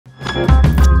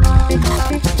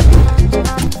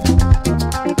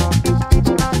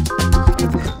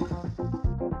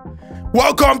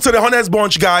Welcome to the Honest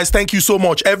Bunch, guys. Thank you so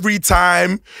much. Every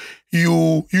time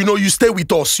you stay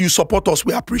with us, you support us,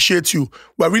 we appreciate you.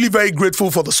 We're really very grateful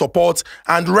for the support,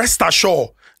 and rest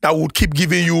assured that we'll keep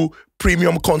giving you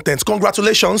premium content.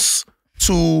 Congratulations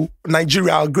to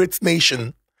Nigeria, our great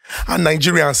nation, and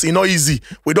Nigerians. It's not easy.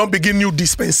 We don't begin new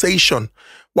dispensation.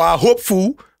 We're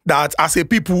hopeful that as a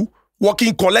people,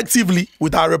 working collectively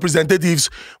with our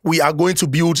representatives, we are going to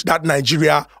build that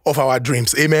Nigeria of our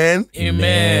dreams. Amen?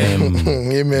 Amen.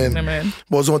 Amen. Amen.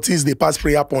 But some things, they pass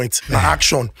prayer point,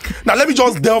 action. Now, let me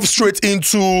just delve straight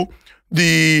into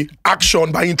the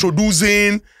action by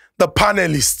introducing the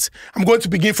panelists. I'm going to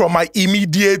begin from my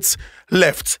immediate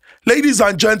left. Ladies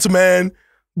and gentlemen,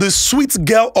 the sweet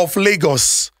girl of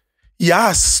Lagos.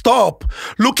 Yes, stop.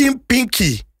 Looking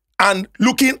pinky and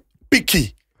looking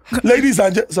picky. Ladies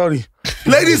and gentlemen,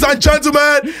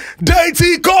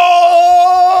 Deity Cole!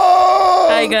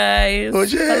 Hi, guys.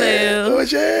 Hello.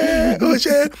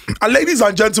 And ladies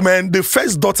and gentlemen, the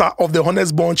first daughter of the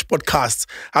Honest Bunch podcast,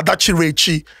 Adachi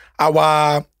Rechi,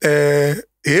 our,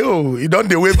 you don't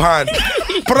the wave hand.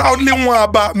 Proudly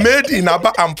Mwaba, made in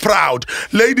Aba and proud.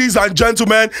 Ladies and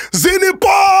gentlemen, Zini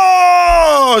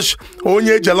Posh!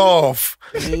 Onye Jalof.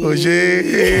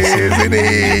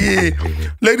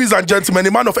 Ladies and gentlemen,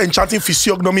 a man of enchanting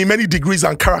physiognomy, many degrees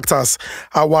and characters,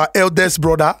 our eldest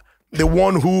brother, the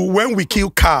one who, when we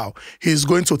kill cow, he's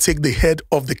going to take the head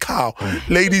of the cow.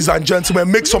 Ladies and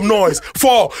gentlemen, make some noise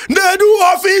for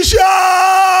Nedu Official!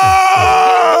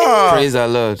 Praise the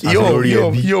Lord. Yo,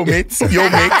 mate.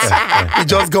 He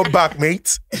just got back,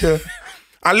 mate. Yeah.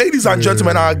 And ladies and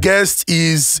gentlemen, our guest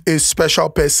is a special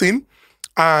person,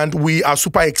 and we are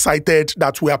super excited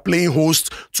that we are playing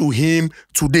host to him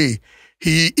today.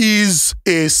 He is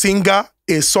a singer,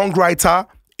 a songwriter,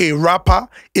 a rapper,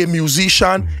 a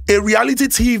musician, a reality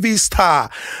TV star,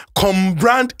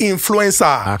 brand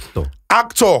influencer,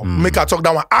 actor. Make I talk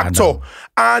that one, actor.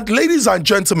 And ladies and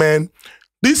gentlemen,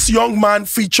 this young man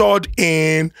featured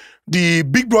in the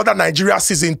Big Brother Nigeria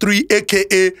Season 3,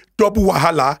 aka Double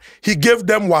Wahala. He gave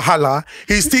them Wahala.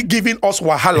 He's still giving us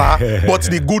Wahala, but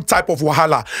the good type of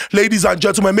Wahala. Ladies and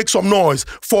gentlemen, make some noise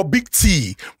for Big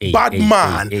T, Bad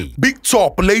Man, Big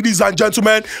Top. Ladies and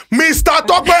gentlemen, Mr.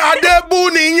 Tope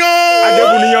Adebuniyo.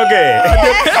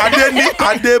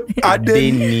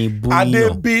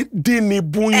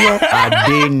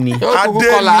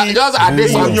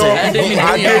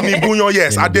 Adebuniyo.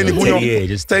 Yes,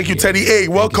 Adebuniyo. Thank you, Teddy A.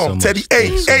 Welcome, Teddy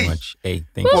A.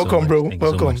 Welcome, bro.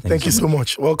 Welcome. Thank you so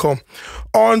much. Welcome.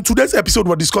 On today's episode,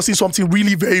 we're discussing something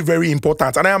really very, very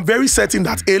important. And I am very certain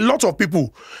that a lot of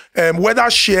people, whether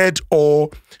shared or,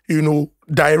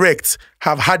 direct,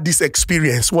 have had this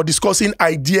experience. We're discussing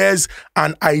ideas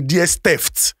and ideas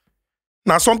theft.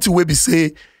 Now, something where we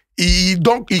say,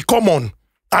 it common.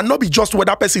 And not be just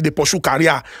whether person they pursue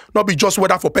career, not be just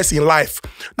whether for person in life.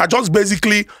 Now, just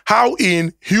basically how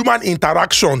in human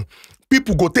interaction,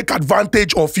 people go take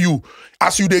advantage of you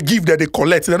as you they give, that they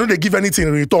collect. They don't they give anything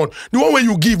in return. The one when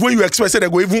you give, when you express it, they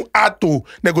go even add to,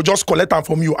 they go just collect them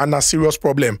from you, and a serious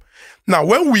problem. Now,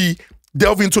 when we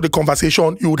delve into the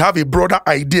conversation, you would have a broader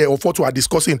idea of what we are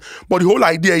discussing. But the whole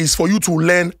idea is for you to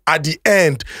learn at the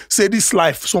end. Say this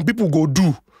life, some people go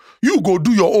do. You go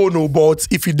do your own, but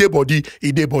if you day body,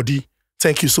 it day body.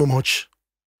 Thank you so much.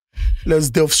 Let's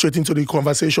delve straight into the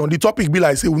conversation. The topic be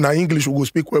like, say, now English, we'll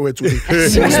speak where today.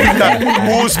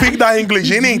 We'll speak that English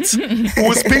in it.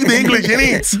 We'll speak the English in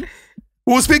it.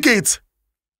 We'll speak it.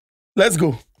 Let's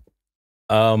go.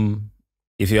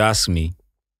 If you ask me,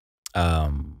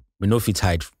 we know if it's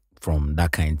hide from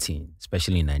that kind of thing,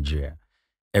 especially in Nigeria.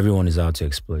 Everyone is out to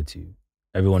exploit you.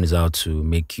 Everyone is out to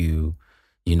make you,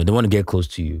 they want to get close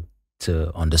to you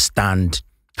to understand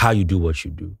how you do what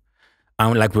you do.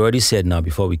 And like we already said now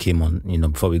before we came on,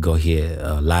 before we got here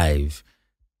live,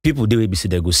 people they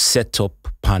go set up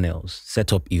panels,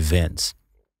 set up events,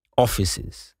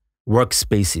 offices,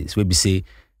 workspaces, where we say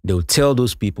they'll tell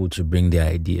those people to bring their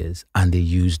ideas and they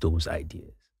use those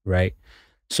ideas, right?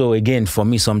 So again, for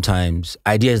me, sometimes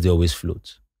ideas, they always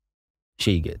float.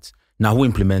 Sure you get. Now who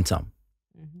implement them?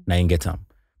 Now you get them.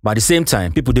 But at the same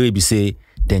time, people they will say,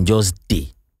 then just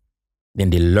then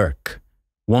they lurk.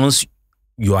 Once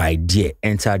your idea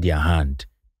enter their hand,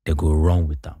 they go wrong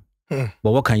with them.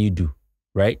 But what can you do,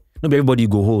 right? Not everybody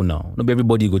go home now. Not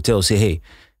everybody go tell, say,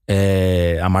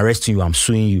 hey, I'm arresting you, I'm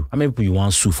suing you. How many people you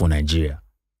want to sue for Nigeria?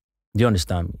 Do you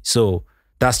understand me? So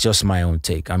that's just my own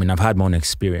take. I mean, I've had my own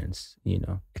experiences.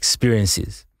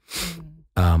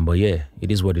 But yeah,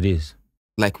 it is what it is.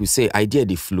 Like we say, idea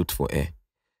they float for air.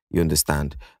 You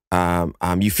understand?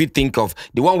 if you think of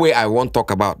the one way I want to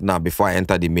talk about now before I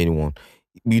enter the main one.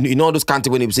 You know those can't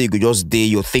when you say you could just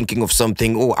you're thinking of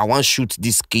something. Oh, I want to shoot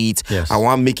this skit. Yes. I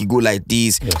want to make it go like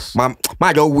this. Yes. Man,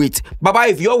 just wait. Baba,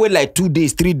 if you wait like 2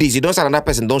 days, 3 days, you don't say another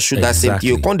person don't shoot that same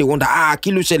thing. You can't wonder,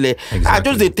 kilo shele. I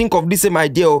just they think of this same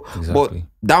idea. But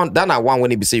down at one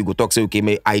when it be say you go talk, say, okay,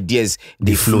 my ideas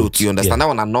they float. You understand? That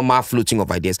one a normal floating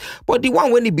of ideas. But the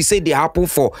one when it be say they happen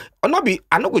for I know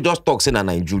we just talk saying in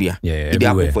Nigeria. It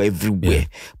happen for everywhere. Yeah.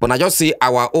 But I just say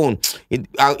our own.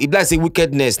 If I say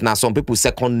wickedness, now some people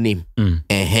second name.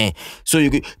 So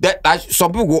you that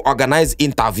some people go organize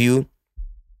interview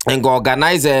and go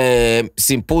organize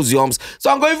symposiums. So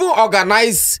I'm going to even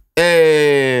organize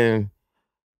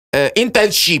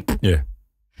internship. Yeah.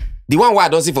 The one where I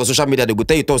don't see for social media, they go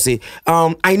tell you to say,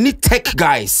 I need tech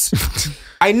guys.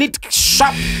 I need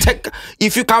sharp tech.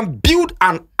 If you can build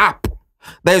an app,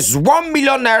 there's 1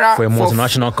 million naira for a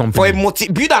multinational company.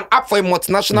 Build an app for a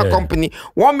multinational company.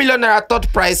 1 million naira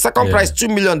third prize, second prize 2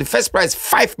 million, the first prize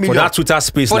 5 million. For that Twitter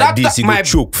space for like this, you go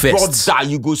choke first. Brother,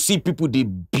 you go see people they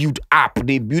build app, and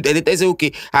they say,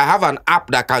 okay, I have an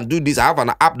app that can do this. I have an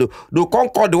app. They'll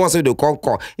conquer the ones they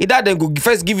conquer. Either then go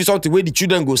first give you something where the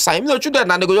children go sign. You know,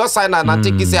 children and they go just sign and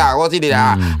take it. Say,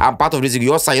 I'm part of this. You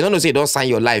just sign. You don't know say don't sign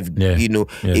your life. You know,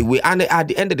 and at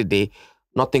the end of the day.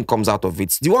 Nothing comes out of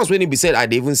it. The ones when it be said,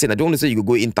 they even say, I don't want to say you could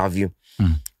go interview.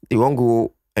 They won't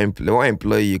go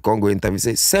employee, you can't go interview.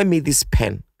 Say, send me this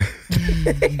pen.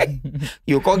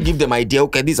 You can't give them idea.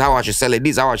 Okay, this is how I should sell it.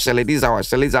 This is how I should sell it. This is how I should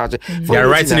sell it. This is how I should. They're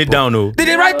writing it down, no? They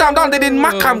didn't write them down. They didn't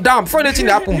mark them down. Before anything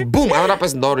happen, boom, another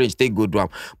person don't reach. They go down.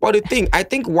 But the thing, I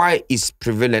think why it's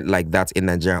prevalent like that in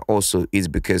Nigeria also is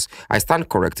because I stand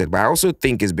corrected, but I also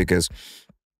think it's because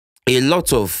a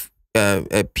lot of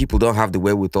people don't have the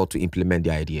wherewithal to implement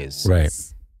their ideas. Right.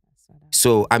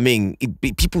 So, I mean,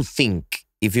 people think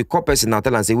if you call person now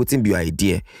tell and say, what's in your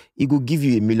idea, he could give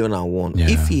you 1,000,001. Yeah.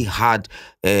 If he had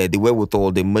the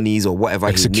wherewithal, the monies or whatever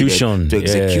execution to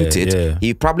execute it,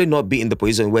 he'd probably not be in the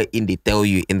position where they tell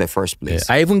you in the first place.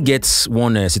 I even get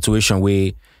one situation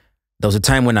where there was a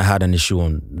time when I had an issue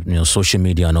on social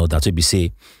media and all that. So be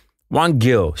say, one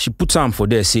girl, she put time for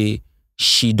there, say,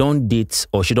 she don't date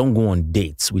or she don't go on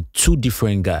dates with 2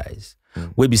 different guys.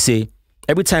 Where we say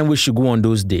every time we should go on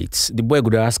those dates, the boy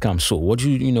would ask him, so what do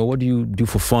you do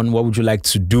for fun? What would you like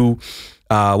to do?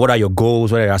 What are your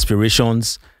goals? What are your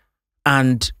aspirations?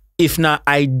 And if not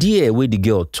idea where the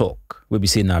girl talk, where we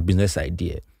say now business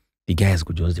idea, the guys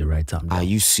could just the right time. Are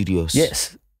you serious?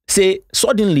 Yes. Say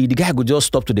suddenly the guy could just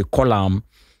stop to the column.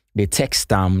 They text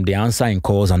them, they answer in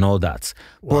calls and all that.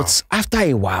 Wow. But after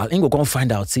a while, Ingo can find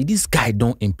out, say, this guy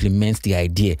don't implement the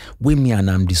idea with me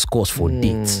and I'm discuss for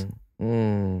dates.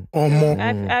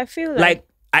 I feel like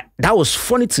that was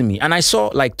funny to me. And I saw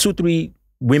like 2-3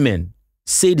 women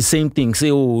say the same thing,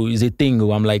 say, oh, it's a thing.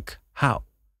 I'm like, how?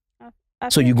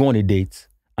 So you go on a date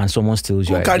and someone steals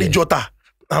your idea. Carry Jota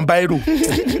and Bairo.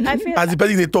 As the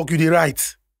person they talk, you they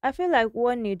write. I feel like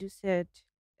what Nedu said,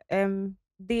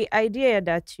 the idea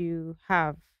that you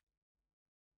have,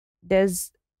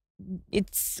 it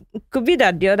could be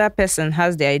that the other person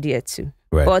has the idea too.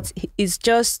 Right. But it's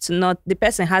just not, the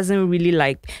person hasn't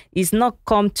really it's not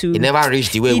come to. It never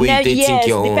reached the way where you think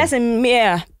your own. The person,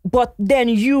 but then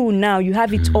you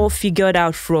have it all figured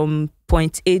out from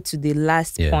point A to the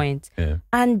last point. Yeah.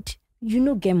 And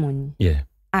get money. Yeah.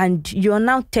 And you're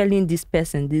now telling this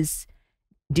person this,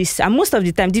 and most of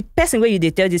the time, the person where you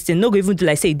tell this thing, no go even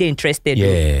to say they're interested.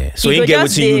 Yeah. So he get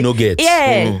what you no get.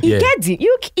 Yeah.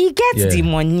 He gets the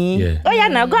money. Yeah. Oh yeah,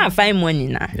 now go and find money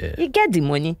now. Yeah. He get the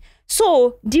money.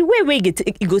 So the way we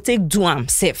go take do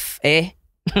himself, It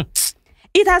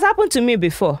has happened to me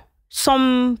before.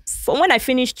 When I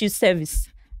finished youth service,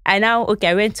 I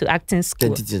went to acting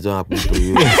school. Things don't happen to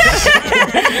you.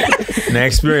 An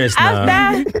experience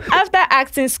now. After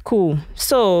acting school,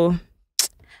 so.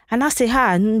 And I say,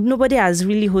 nobody has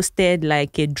really hosted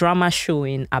like a drama show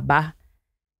in Aba.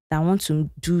 I want to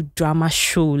do drama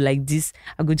show like this.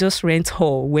 I could just rent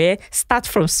hall where start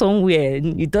from somewhere.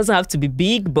 It doesn't have to be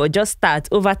big, but just start.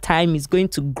 Over time, it's going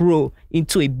to grow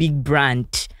into a big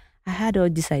brand. I had all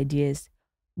these ideas.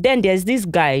 Then there's this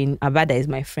guy in Aba that is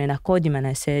my friend. I called him and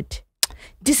I said,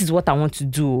 this is what I want to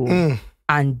do.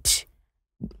 And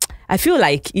I feel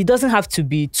like it doesn't have to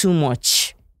be too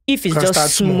much. If it's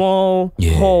just small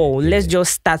hall, let's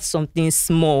just start something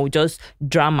small, just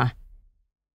drama.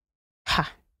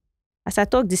 As I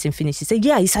talk this and finish, he said,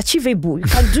 yeah, it's achievable. You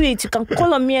can do it. You can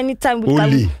call on me anytime.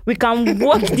 We can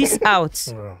work this out.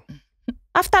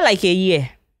 After like a year.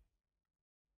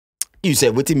 You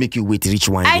said, what did make you wait to reach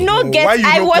one? I was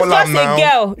just a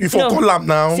girl. You for call up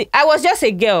now? See, I was just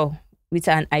a girl. with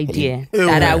an idea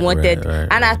that I wanted.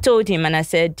 And I told him, and I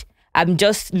said, I'm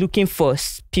just looking for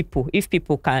people. If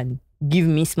people can give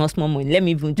me small money, let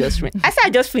me even just rent. I said, I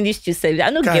just finished your service. I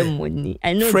don't get money.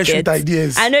 I know fresh with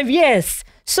ideas. I know, yes.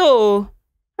 So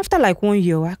after like 1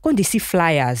 year, I couldn't see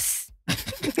flyers.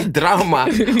 Drama.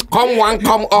 Come one,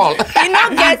 come all.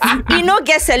 You know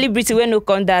get celebrity when no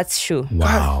come that show.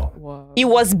 Wow. It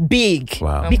was big.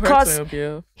 Wow. Because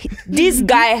this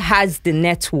guy has the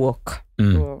network.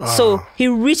 So he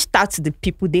reached out to the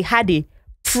people. They had a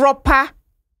proper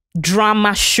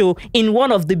drama show in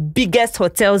one of the biggest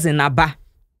hotels in Aba.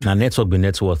 Now network be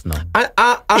net worth now. And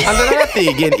another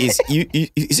thing again is you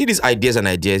see these ideas and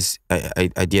idea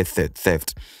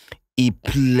theft.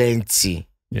 Plenty.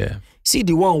 Yeah. See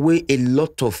the one way a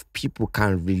lot of people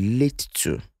can relate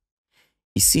to.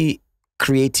 You see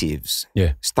creatives.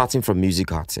 Yeah. Starting from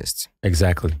music artists.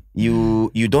 Exactly. They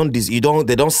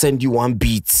don't send you one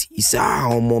beat. You say,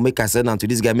 make I send them to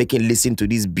this guy, make him listen to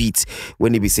this beat.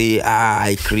 When he be say,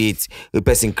 I create, a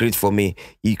person create for me.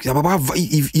 If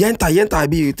you enter, he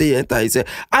say,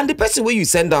 and the person where you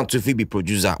send down to be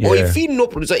producer, or if he no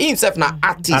producer, he himself na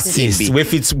artist.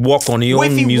 If it's work on your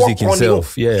own music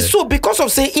himself. Yeah. So because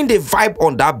of saying in the vibe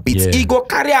on that beat, he go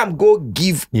carry him, go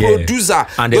give producer.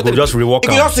 And they go just rework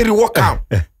him. He go just rework him.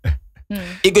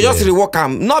 It could just rework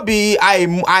him. Not be I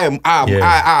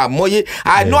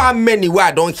know how many where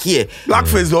I don't hear.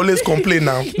 Blackface always complain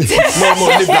now. Leave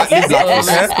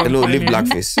blackface. No, leave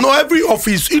blackface. No, every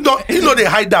office, you know they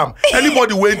hide them.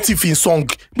 Anybody went thief in song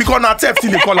because not theft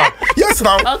in the color. Yes,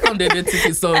 now. How come they do thief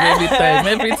in song every time?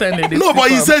 Every time they do. No,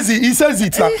 but he says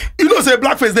it. Now. You know, say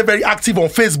Blackface they're very active on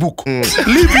Facebook.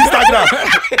 Leave Instagram.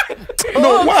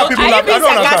 No, why are people like? I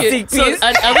don't understand.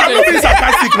 I'm not being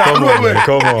sarcastic now. Come on. Wait, I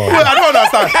don't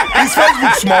understand. Is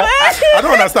Facebook small? I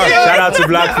don't understand. Shout out to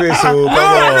Blackface.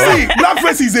 See,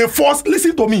 Blackface is a force.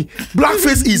 Listen to me.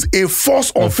 Blackface is a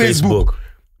force on Facebook.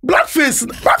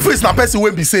 Blackface na person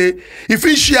will be say, if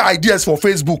he share ideas for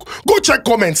Facebook, go check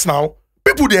comments now.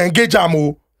 People they engage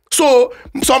am. So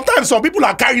sometimes some people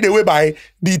are carried away by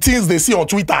the things they see on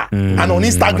Twitter and on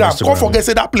Instagram. Can't forget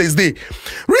say that place there.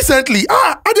 Recently,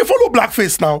 I dey follow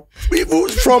Blackface now.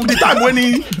 From the time when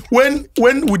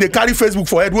we dey carry Facebook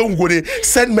for head, when we go dey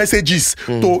send messages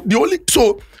to the only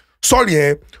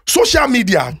social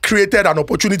media created an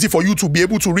opportunity for you to be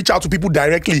able to reach out to people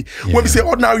directly. When we say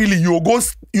ordinarily you go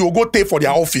take for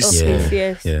their office.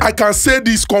 Yes. I can say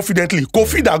this confidently.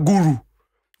 Kofi Daguru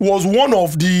was one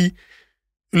of the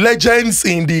legends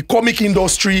in the comic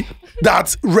industry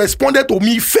that responded to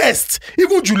me first,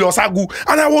 even Julius Agu,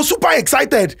 and I was super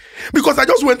excited because I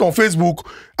just went on Facebook,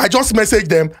 I just messaged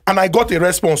them and I got a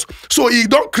response. So it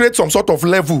don't create some sort of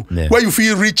level where you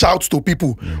feel reach out to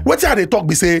people. What they talk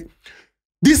be say,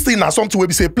 this thing is something where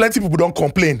we say plenty people don't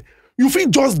complain. You feel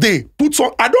just they put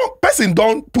some, person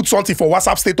don't put something for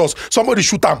WhatsApp status, somebody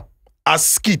shoot them as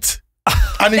skit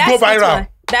and it go viral.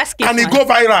 And it go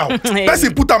viral.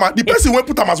 Person put them, the person when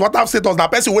put them as WhatsApp status, that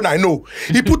person when I know.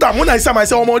 He put them when I say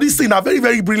myself, this thing a very,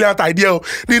 very brilliant idea.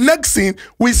 The next thing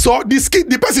we saw,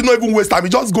 the person not even waste time. He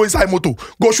just go inside motor,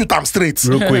 go shoot them straight.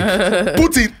 Real quick.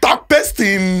 Put it, tap paste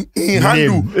in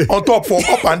handle on top for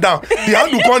up and down. The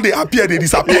handle when they appear, they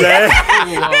disappear.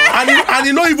 and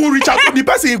he not even reach out. The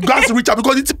person got to reach out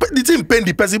because the thing pain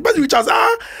the person. The person reach out,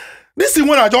 this thing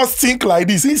when I just think like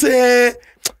this, he say,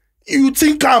 you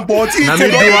think I'm but he don't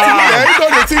think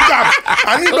I'm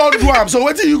and he don't do am. So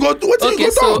what do you go so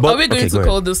are we going to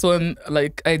call this one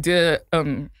like idea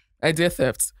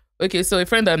theft? Okay, so a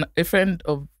friend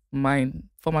of mine,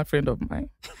 former friend of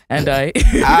mine, and I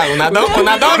I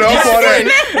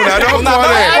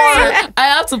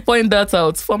have to point that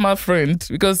out, former friend,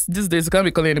 because these days you can't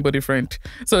be calling anybody friend.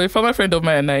 So a former friend of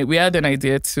mine and I, we had an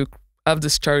idea to have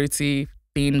this charity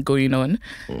thing going on.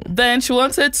 Then she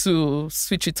wanted to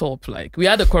switch it up. Like we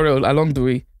had a quarrel along the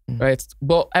way, right?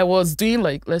 But I was doing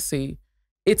like, let's say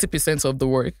 80% of the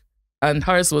work and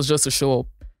hers was just to show up.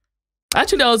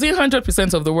 Actually, I was doing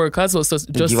 100% of the work. Hers was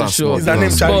just to show up. Is that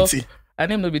name charity? Her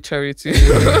name will be charity.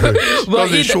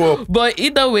 But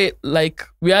either way, like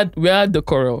we had the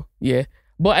quarrel, yeah.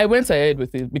 But I went ahead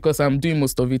with it because I'm doing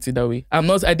most of it either way. I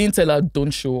didn't tell her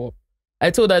don't show up. I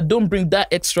told her, don't bring that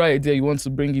extra idea you want to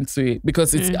bring into it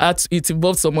because it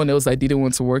involves someone else I didn't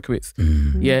want to work with.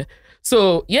 Yeah.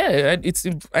 So, yeah,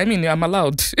 I'm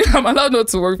allowed. I'm allowed not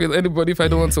to work with anybody if I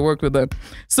don't want to work with them.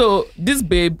 So, this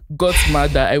babe got mad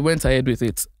that I went ahead with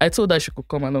it. I told her she could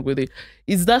come along with it.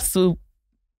 Is that so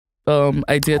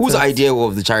idea. Whose idea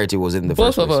of the charity was in the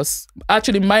both first of place? us?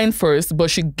 Actually, mine first, but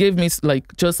she gave me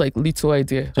just little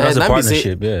idea. So that's a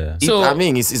partnership, yeah. So I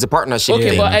mean, it's a partnership. Okay,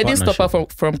 thing. but I didn't stop her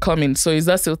from coming. So is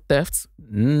that still theft?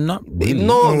 Not really.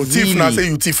 No, thief now say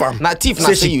you thief am. Not thief now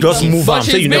Say say she you just thief. move But am.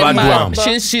 Say she's you been never do mad.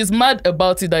 am. She's mad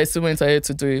about it that I still went ahead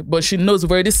to do it. But she knows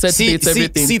we've already set dates,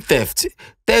 everything. See, theft.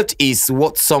 Theft is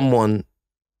what someone.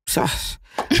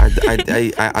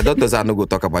 I don't know. I no go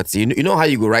talk about it. You know how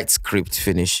you go write script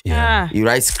finish. Yeah. You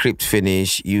write script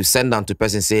finish. You send down to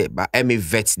person say, "But let me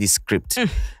vet this script."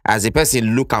 As a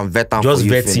person look and vet am Just for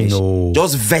you vetting, finish. oh.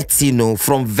 Just vetting. No,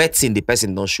 from vetting the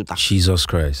person don't shoot. Am. Jesus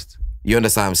Christ. You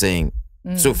understand what I'm saying?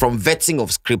 So from vetting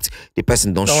of script, the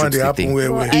person don't shoot the thing.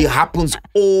 It happens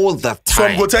all the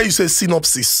time. Some go tell you say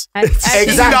synopsis.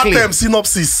 Exactly. That term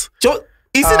synopsis.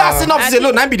 You see that synopsis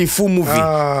alone, that be the full movie.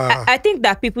 I think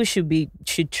that people should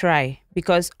try,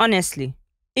 because honestly,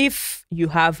 if you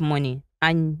have money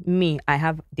and I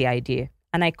have the idea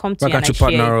and I come to you and I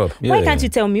share, why can't you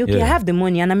tell me, okay, I have the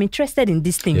money and I'm interested in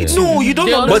this thing? No, you don't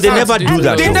know. But they never do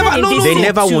that. They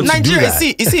never want to do that.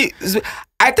 You see,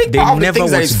 I think part of the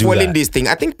things that is foiling this thing,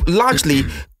 I think largely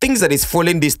things that is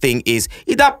foiling this thing is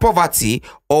either poverty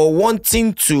or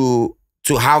wanting to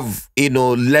have,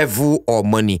 level or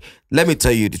money. Let me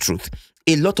tell you the truth.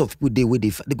 A lot of people they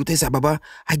go tell say, Baba,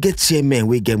 I get chairman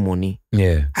we get money.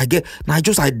 Yeah. I get now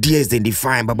just ideas then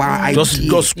define, Baba.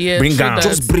 Just bring down.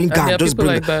 Just bring down. Just bring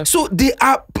like down. So they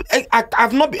are.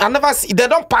 I never see. They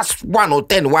don't pass 1 or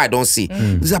 10. Why I don't see?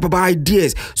 These are Baba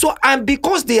ideas. So and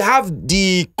because they have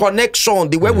the connection,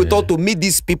 the way we thought to meet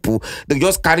these people, they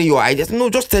just carry your ideas. No,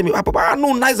 just tell me, Baba.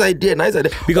 No, nice idea.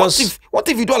 Because what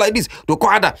if you do like this? They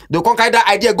can't carry that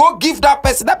idea. Go give that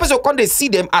person. That person can't they see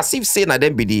them as if saying that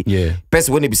them be the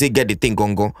person when they be say get the thing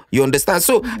go. You understand?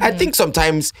 So I think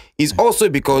sometimes it's also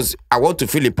because I want to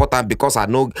feel important because I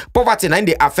know poverty and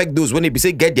they affect those when they be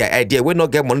say get their idea, we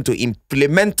not get money to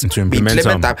implement them.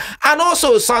 And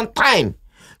also sometimes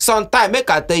make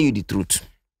I tell you the truth.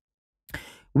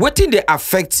 What thing they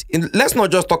affect, let's not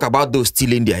just talk about those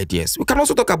stealing the ideas. We can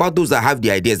also talk about those that have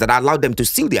the ideas that allow them to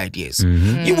steal the ideas.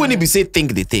 You wouldn't be say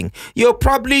think the thing. You're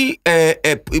probably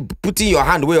putting your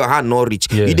hand where your hand not reach.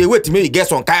 You they wait till you get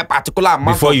some kind of particular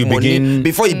amount before of you money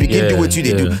before you begin do what you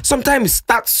they do. Yeah. Sometimes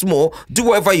start small, do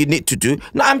whatever you need to do.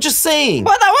 No, I'm just saying.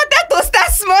 But I wanted to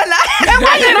start smaller.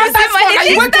 Why you not start small?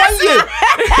 You went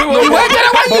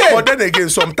 1 year. But then again,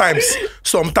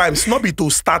 sometimes not be to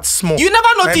start small. You never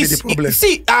notice. The problem.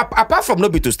 See, apart from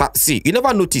not be to start, see, you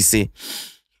never notice, say,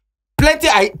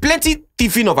 plenty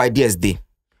thieving of ideas there.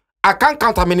 I can't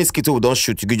count how many skits we don't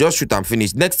shoot. You can just shoot and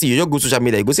finish. Next thing you just go to social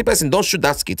media, you go see person don't shoot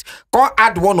that skit. Can't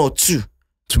add 1 or 2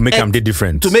 to make them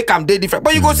different.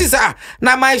 But you go see, say,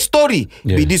 now my story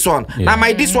be this one. Now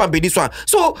my this one be this one.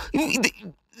 So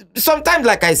sometimes,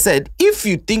 like I said, if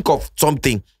you think of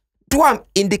something, do am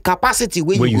in the capacity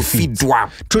where you feed do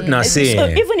am. Truth not saying. So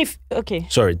even if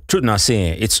truth not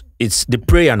saying. It's the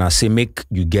prayer and I say make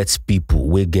you get people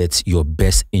where get your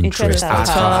best interest at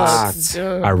heart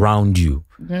around you.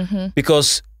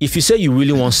 Because if you say you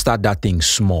really want to start that thing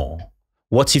small,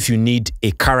 what if you need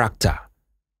a character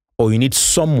or you need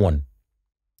someone?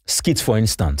 Skit, for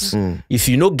instance, if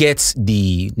you don't get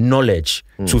the knowledge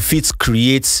to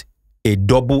create a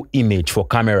double image for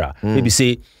camera, maybe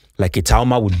say like a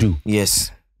Tauma would do.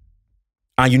 Yes.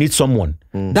 And you need someone.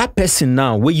 That person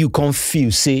now, where you can't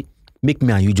feel, say, make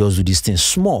me and you just do this thing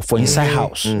small for inside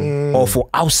house or for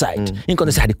outside. You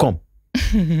can't say, they come.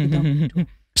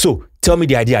 So tell me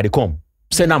the idea, they come.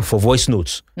 Send them for voice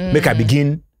notes. Make I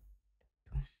begin.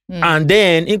 And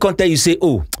then in contact you say,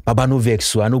 oh, Baba no vex,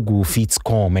 so I no go fit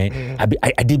come, man.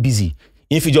 I did busy.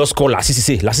 If you just call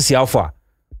Lasisi Alpha,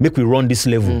 make we run this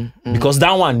level. Because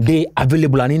that one, they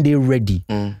available and they ready.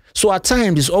 So at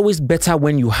times, it's always better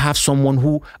when you have someone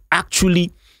who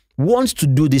actually wants to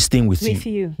do this thing with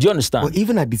you. Do you understand? But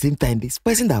even at the same time, this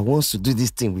person that wants to do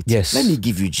this thing with you, let me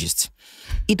give you gist.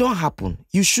 It don't happen.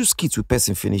 You shoot skit with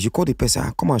person finish. You call the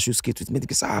person, come and shoot skit with me.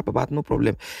 They say, Baba, no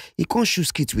problem. He can't shoot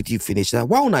skit with you finish. Now,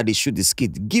 why not they shoot the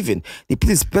skit? Given the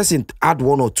person add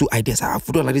 1 or 2 ideas,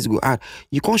 food like this go add.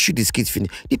 You can't shoot the skit finish.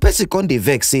 The person can't they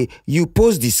vex say you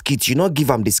post the skit. You not give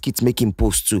him the skit, make him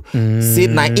post too. Say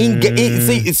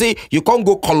say you can't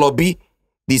go colobi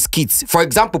the skits. For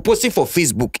example, posting for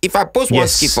Facebook. If I post one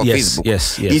skit for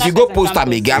Facebook, if you go post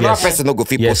them again, another person not go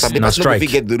fit post them. The person not go fit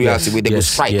get the reality where they go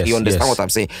strike. You understand what I'm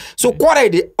saying? So quarter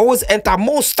they always enter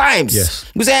most times.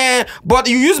 You say, but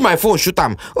you use my phone, shoot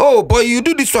them. Oh, but you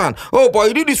do this one. Oh, but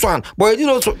you do this one. But you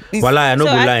do this. Well, I know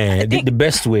the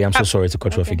best way. I'm so sorry to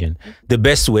cut you off again. The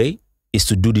best way is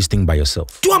to do this thing by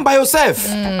yourself. Do them by yourself.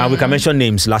 And we can mention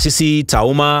names: Lasisi,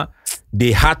 Tauma,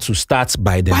 they had to start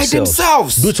by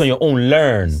themselves. Do it on your own.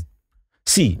 Learn.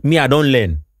 See, me, I don't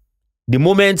learn. The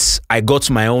moment I got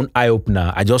my own eye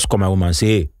opener, I just call my woman and say,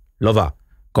 hey, lover,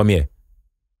 come here.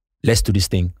 Let's do this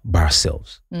thing by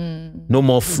ourselves. No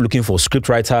more looking for script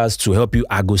writers to help you.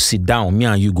 I go sit down. Me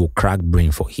and you go crack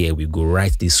brain for here. We go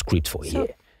write this script for here.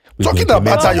 Talking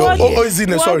about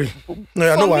your sorry.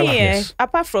 No, I know why. Yes.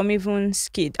 Apart from even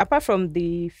skit, apart from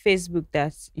the Facebook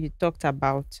that you talked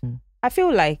about, I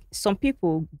feel like some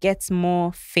people get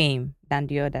more fame than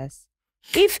the others.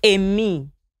 If a me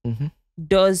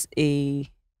does a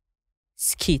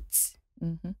skit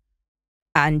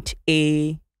and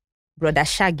a Brother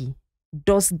Shaggy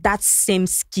does that same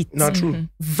skit. Not true.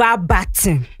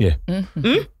 Verbatim. Yeah.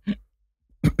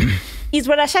 It's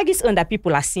Brother Shaggy's own that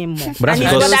people are seeing more. But that's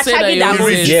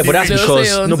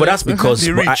because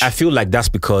I feel like that's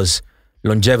because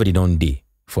longevity don't day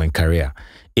for in career.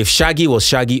 If Shaggy was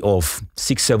Shaggy of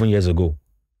 6-7 years ago,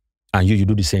 and you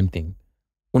do the same thing,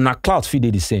 on a cloud feed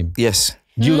the same. Yes.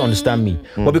 Do you understand me?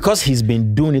 But because he's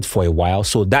been doing it for a while,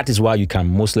 so that is why you can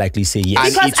most likely say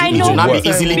yes. And it will not be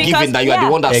easily given that you are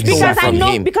the one that stole from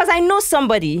him. Because I know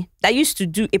somebody that used to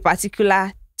do a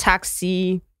particular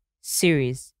taxi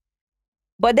series.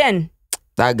 But then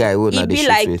that guy would not be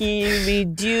like he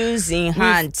reduce in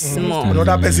hands more.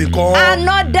 Another person come.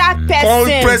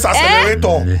 Press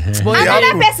accelerator.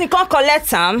 Another person come collect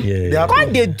him.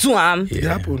 Come they do him.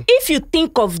 If you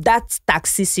think of that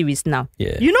taxi series now,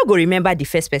 you not go remember the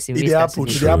first person.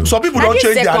 Some people don't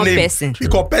change their name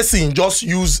because person just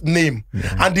use name,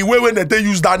 and the way when they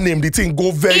use that name, the thing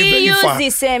go very far. He use the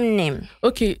same name.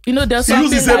 Okay, you know there's some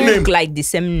people that look like the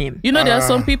same name. You know there are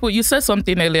some people. You said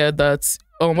something earlier that.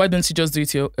 Why don't you just do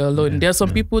it alone? There are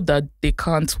some people that they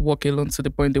can't walk alone to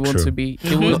the point they want to be.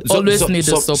 They will always need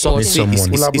the support.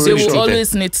 They will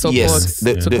always need support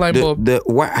to climb up.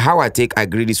 How I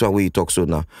agree this one where you talk so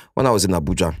now. When I was in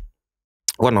Abuja,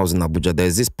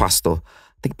 there's this pastor,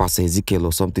 I think Pastor Ezekiel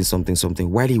or something.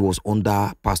 While he was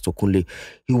under Pastor Kunle,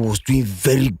 he was doing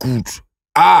very good.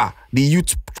 The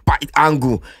youth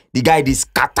angle, the guy they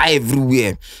scatter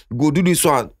everywhere. Go do this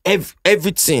one,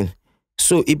 everything.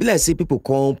 So it be like say people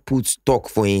can't put talk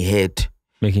for in head.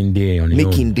 Making day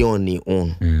on their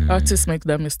own. Artists make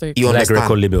that mistake. You understand? Like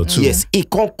record label too. Yes, it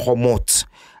can't come out.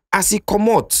 As he come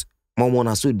out,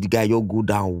 Mama so the guy you go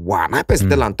down one. I person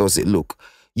tell and say, look,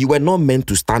 you were not meant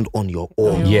to stand on your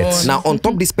own. Yes. Now on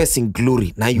top this person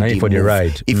glory. Now you for the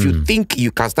ride. If you think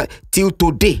you can start till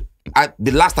today,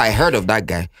 the last I heard of that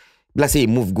guy. Let's say he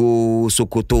move go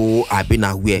Sokoto, I've been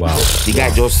aware. Wow. The guy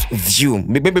just view.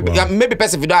 Maybe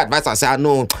person if you don't advise and say, I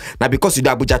know. Now because you do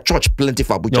Abuja church plenty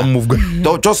for Abuja.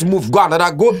 Don't just move, go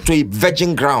another, go to a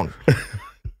virgin ground.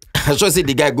 I should say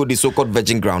the guy go the so-called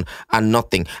virgin ground and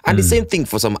nothing. And the same thing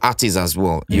for some artists as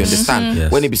well. You understand?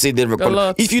 Yes. When they say they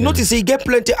record. If you notice, you get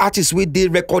plenty artists with the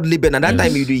record label and that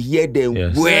time you hear them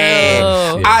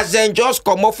as then just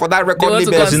come up for that record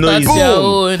label. Because they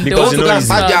want to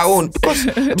start their own. Because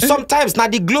sometimes now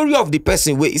the glory of the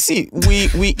person, you see,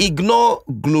 we ignore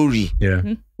glory. Yeah.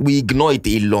 We ignore it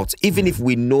a lot, even if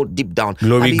we know deep down.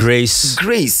 Glory, grace.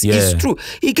 Grace is true.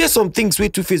 You get some things where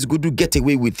Two-Face go to get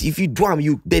away with. If you do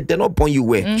them, they're not born you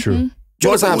where. True. Do you know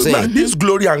what I'm saying? This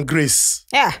glory and grace.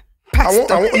 Yeah. I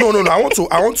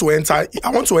want to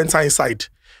enter inside.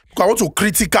 Because I want to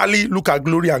critically look at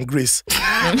glory and grace.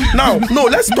 Now,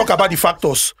 let's talk about the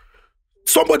factors.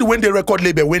 Somebody when they record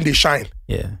label, when they shine.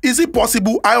 Yeah. Is it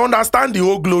possible? I understand the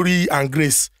whole glory and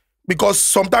grace. Because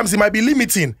sometimes it might be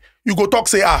limiting. You go talk,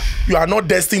 say, you are not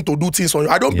destined to do things on you.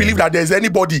 I don't believe that there's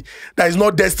anybody that is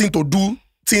not destined to do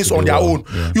things on their own.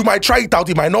 Yeah. You might try it out,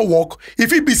 it might not work.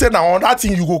 If it be said now on that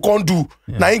thing you go can't do,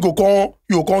 now you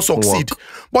go succeed.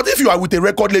 But if you are with a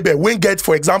record label, when get,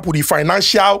 for example, the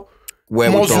financial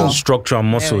muscle, structural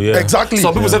muscle, exactly.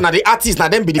 Some people say now the artist, now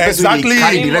them be the person who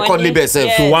carry the record label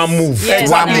itself to one move.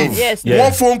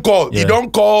 One phone call, you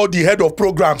don't call the head of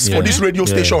programs for this radio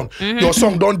station. Your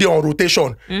song don't dey on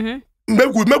rotation.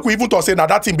 Make we even talk say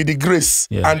that thing be the grace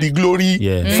and the glory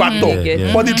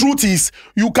factor. But the truth is,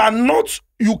 you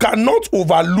cannot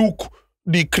overlook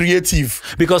the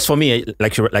creative. Because for me,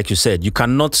 like you said, you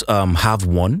cannot have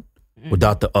one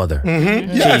without the other.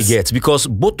 Yes. You get, because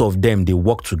both of them, they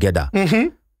work together.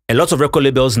 A lot of record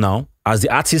labels now, as the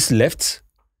artist left,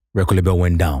 record label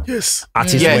went down. Yes.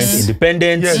 Artists went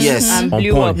independent, and on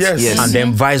point, and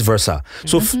then vice versa.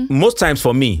 So most times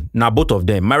for me, now both of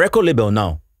them, my record label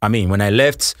now, I mean, when I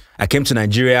left, I came to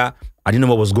Nigeria, I didn't know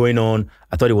what was going on.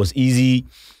 I thought it was easy.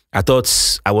 I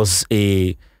thought I was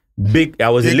the big. I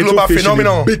was a little fish in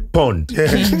a big pond. Yeah.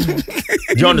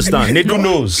 Do you understand? Nedu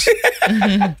knows.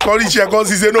 I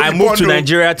moved to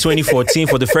Nigeria 2014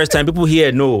 for the first time. People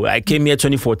here know. I came here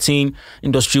 2014.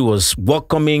 Industry was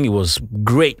welcoming. It was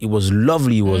great. It was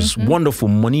lovely. It was wonderful.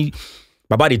 Money.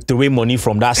 Baba, they threw away money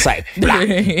from that side. Blah, blah.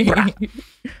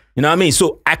 You know what I mean?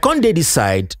 So I can't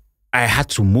decide. I had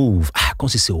to move. I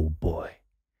can't say, oh boy.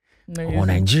 Oh,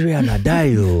 Nigeria,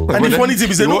 Nadayo. And the funny thing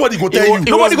is, nobody go tell you.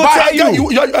 Nobody go tell you.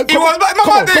 It was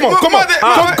bad.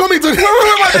 Come into it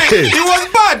was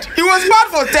bad. It was bad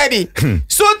for Teddy.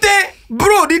 So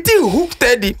bro, the thing hooked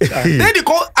Teddy. Teddy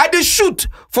called. I did shoot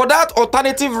for that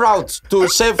alternative route to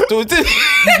chef to. He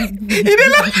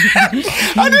didn't like.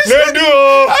 I did shoot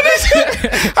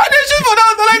for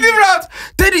that alternative route.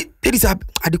 Teddy said,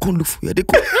 I did come look for you.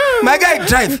 My guy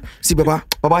drive. See, Baba,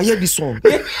 hear this song.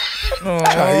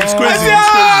 It's crazy.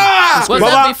 Was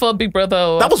that before Big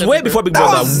Brother? That was way before Big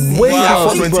Brother. Way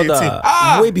before Big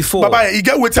Brother. Way before. Baba, you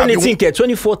get what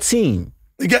 2014.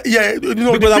 You get,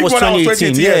 Big Brother was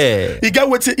 2018. Yeah. You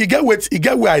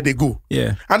get where they go.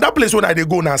 Yeah. And that place where they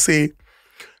go now say,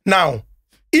 now,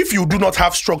 if you do not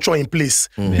have structure in place,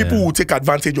 people will take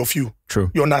advantage of you. True.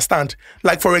 You understand?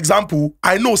 Like, for example,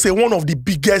 I know, say, one of the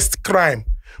biggest crime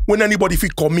when anybody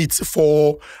commits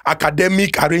for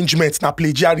academic arrangements, na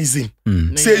plagiarism.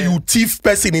 Say you thief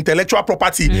person intellectual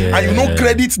property and you don't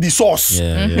credit the source.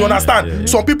 You understand?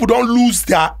 Some people don't lose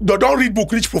they don't read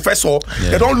book, reach professor,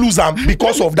 they don't lose them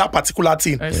because of that particular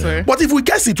thing. But if we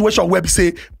get situation where we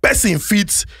say person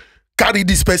fits carry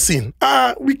this person.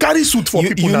 We carry suit for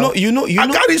people now. I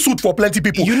carry suit for plenty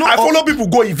people. I follow people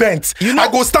go events. I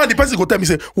go stand, the person go tell me,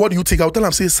 say, what do you think? I'll tell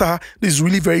them, say, sir, this is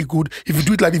really very good. If you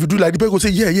do it like the person go say,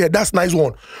 yeah, that's nice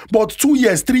one. But 2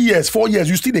 years, 3 years, 4 years,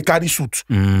 you still they carry suit.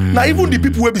 Now, even the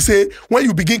people will be say, when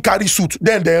you begin carry suit,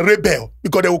 then they're rebel,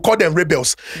 because they will call them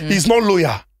rebels. He's not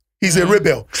lawyer. He's a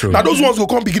rebel. True. Now, those ones will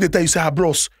come begin to tell you, say,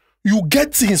 bros, you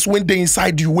get things when they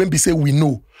inside you, when they say we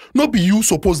know. Not be you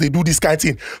suppose they do this kind of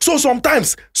thing. So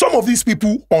sometimes some of these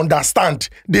people understand,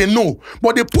 they know,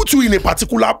 but they put you in a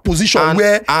particular position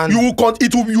where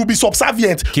you'll be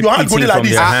subservient. Your hand going like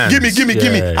this. Give me.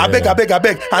 I beg.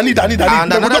 I need. They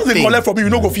will just collect from you.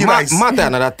 You know go feel nice. Matter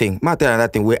another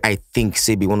thing where I think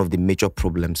say be one of the major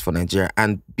problems for Nigeria,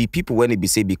 and be people when it be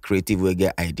say be creative, will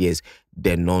get ideas,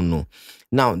 they don't know.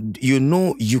 Now,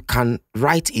 you can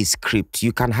write a script.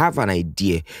 You can have an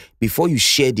idea. Before you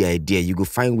share the idea, you go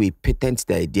find way patent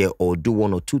the idea or do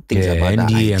one or two things about that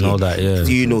idea. And all that,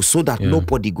 so that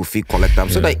nobody go feel collect them.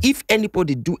 So that if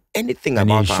anybody do anything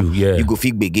about them, you go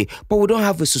feel big. But we don't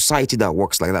have a society that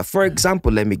works like that. For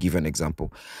example, let me give an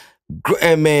example.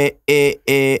 I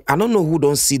don't know who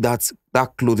don't see that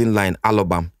clothing line,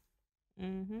 Alabama.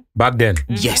 Back then?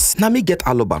 Yes. Now me get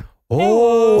Alabama.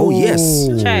 Oh yes.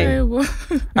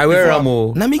 I wear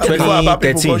Ramo. Let me get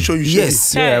them.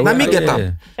 Yes. Let me get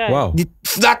them. Wow.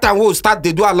 That time we'll start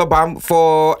they do Alabama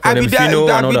for I be there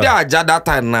that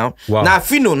time now. Wow. Now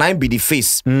Fino now be the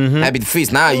face. I be the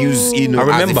face. Now I use I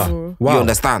remember. You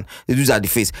understand? They use at the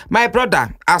face. My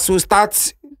brother, as we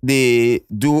start they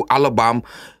do Alabama.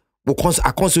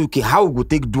 I can't say, okay, how we go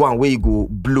take do and where you go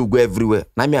blue, go everywhere.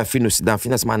 Now me and Fino sit down.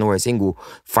 Fino's man where I saying go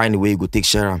find a way you go take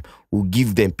share. We'll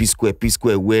give them P square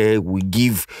where we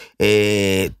give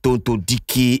Tonto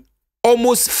Dicky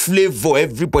almost flavor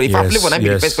everybody. If I flavor, I be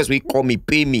the first person we call me,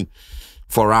 pay me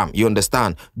for you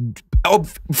understand?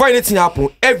 Before anything happen,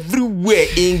 everywhere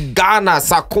in Ghana,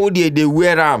 Sarkodie, they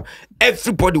wear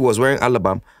everybody was wearing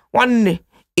Alabama. One day,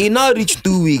 in not reach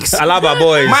 2 weeks. Alaba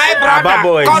boys. My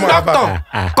brother,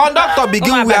 conductor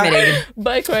begin where.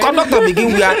 Conductor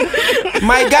begin where.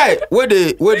 My guy, where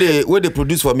they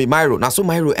produce for me, Myro. Now so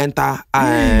Myro enter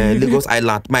Lagos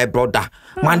Island. My brother,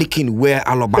 mannequin wear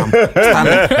Alabama.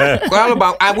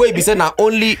 Alabama. I will be saying now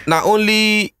only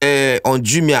on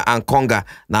Jumia and Conga.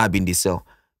 Now I been the cell.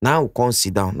 Now come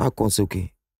sit down. Now come say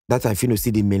okay. That time Fino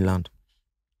see the mainland.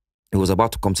 He was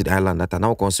about to come to the island. That time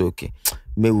now come say okay.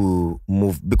 May we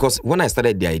move, because when I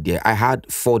started the idea, I had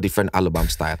 4 different Alabama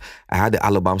style. I had the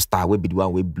Alabama style, where be the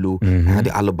one with blue. I had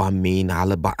the Alabama main,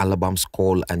 Alabama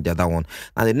skull, and the other one.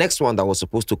 And the next one that was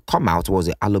supposed to come out was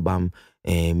the Alabama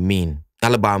main,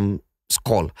 Alabama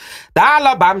skull. The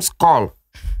Alabama skull.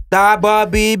 That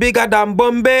Bobby bigger than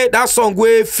Bombay. That song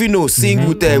where Fino sing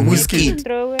with whiskey.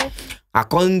 I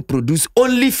can't produce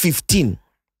only 15.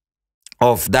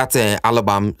 Of that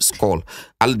Alabama skull.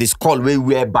 The skull where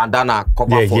we wear bandana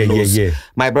cover for nose.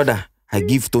 My brother, I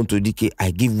give Tonto Dike,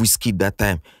 I give whiskey that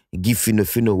time. I give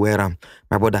Fino wear them.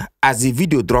 My brother, as the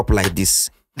video drop like this,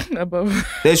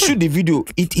 They shoot the video.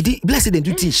 It blessed them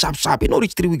do things sharp. It not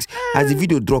reach 3 weeks. As the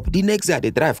video drop, the next day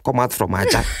the drive come out from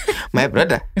Ajar. My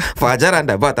brother, for Ajar and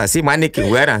about, I see mannequin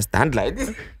wear and stand like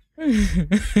this. And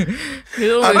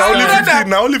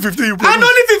now only 15 you produce. And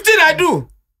only 15 I do.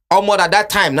 Or more at that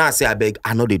time, now I say, I beg,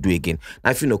 I know they do again.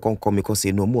 Now if you know, come because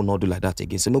say, no more, not do like that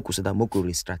again. So Moko said that Moko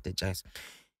re-strategize.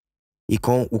 We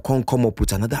can't come up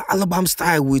with another album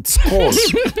style with scores,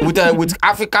 with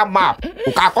African map.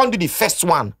 We can't do the first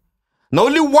one. Now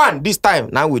only one this time,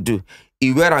 now we do.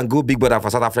 He wear and go Big Brother for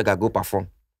South Africa, go perform.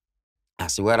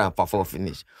 As he wear and perform,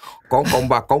 finish. Come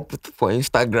back, come put for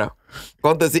Instagram.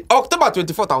 Come to say, October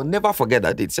 24th, I'll never forget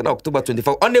that date. Say October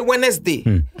 24th, on a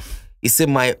Wednesday. He said,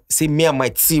 me and my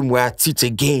team were at teach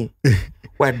again.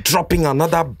 We're dropping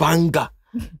another banger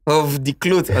of the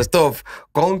clothes and stuff.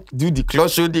 Come do the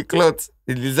clothes, show the clothes.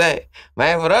 The design.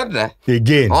 My brother.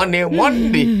 Again. On a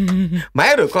Monday.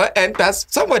 My record enters.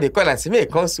 Somebody call and say, me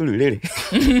come Sululere.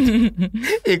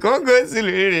 He can't go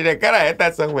Sululere. The car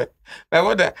enter somewhere. My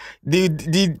brother,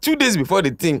 the 2 days before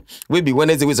the thing, will be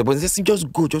Wednesday, we're supposed to say, just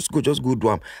go do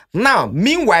them. Now,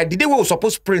 meanwhile, the day we were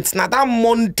supposed to print, now that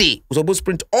Monday, we were supposed to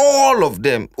print all of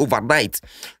them overnight.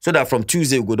 So that from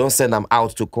Tuesday, we don't send them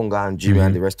out to Congo and Jimmy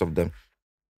and the rest of them.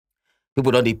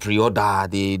 People don't pre-order,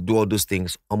 they do all those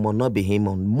things. I'm gonna not be him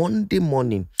on Monday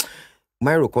morning.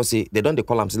 My record say they don't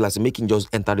call him like making just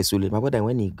enter the Sule. My brother,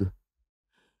 when he go,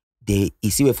 they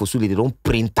see where for Sule, they don't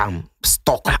print them,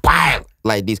 stockpile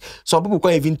like this. Some people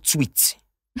can't even tweet.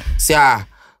 Say,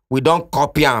 we don't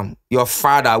copy him. Your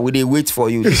father, we they wait for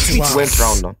you. The tweet went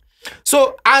round now.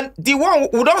 So, and the one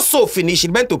who don't so finish,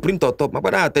 it meant to print on top. My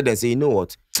brother, I tell them, say, you know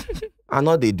what? I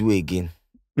know they do again.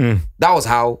 That was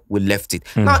how we left it.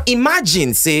 Now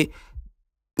imagine, say,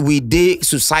 we day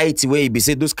society where you be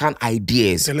say those kind of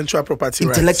ideas, intellectual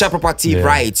property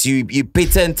rights. You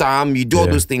patent you do all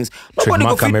those things. Nobody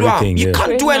go fit do them. You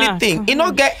can't do anything. You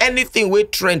don't get anything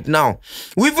with trend now.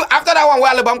 We've after that one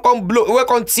where Alabama come blow, we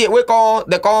can't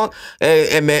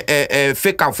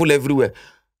fake and full everywhere.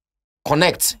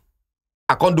 Connect.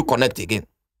 I can't do connect again.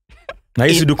 Now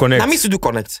you used to do connect. Now me used to do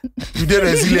connect. You did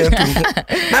resilient too.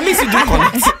 Now me used to do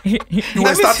connect. You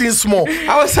were starting small.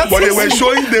 I was starting but they were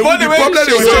showing the problem they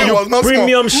were showing was not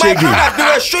premium small. shaggy.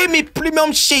 They were showing me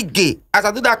premium shaggy. As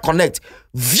I do that connect,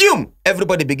 View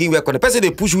everybody begin work on the person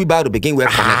they push we by to begin work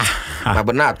connect.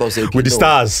 But now I thought say okay, with the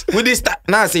stars. With the star.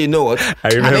 Now I say you know what? I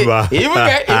remember. Even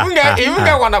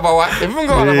get one of our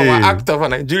actors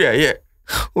from Nigeria here.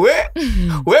 Where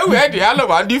we had the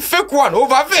Alabama, the fake one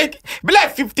over fake, be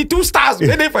like 52 stars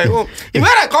waiting for home. If when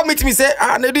I come meet me say,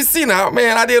 Nedu see now,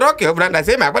 man, I did rock your brand. I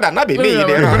say, my brother, not be me.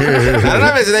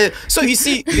 So you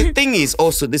see, the thing is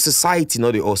also the society,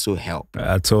 they also help.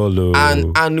 At all.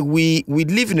 And we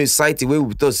live in a society where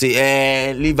we thought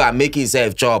say, live and make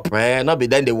yourself chop, not be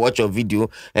then they watch your video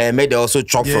and make they also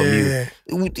chop from you.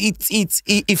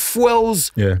 It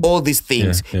fuels all these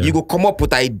things. You go come up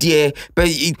with idea, but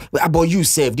about you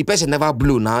save the person never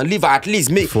blew now. Leave at least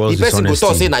make the person go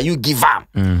talk say now you give up.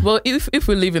 Well, if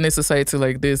we live in a society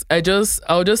like this,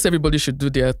 I'll just say everybody should do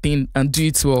their thing and do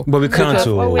it well. But we can't.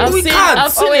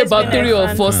 I've seen about 3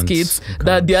 or 4 skits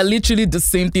that they are literally the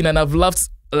same thing, and I've laughed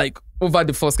like over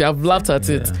the first skit. I've laughed at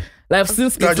it. Like, I've seen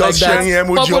skits like that.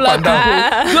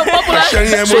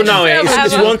 Popular. So now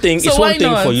it's one thing. It's one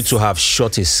thing for you to have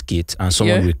shot a skit and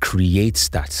someone recreates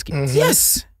that skit.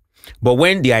 Yes. But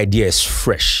when the idea is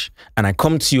fresh and I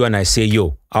come to you and I say,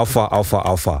 yo,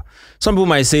 alpha. Some people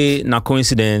might say, not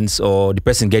coincidence, or the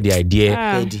person get the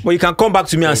idea. But you can come back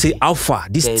to me and say, alpha,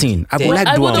 this thing, I would like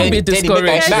to do. I wouldn't be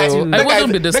discouraged. I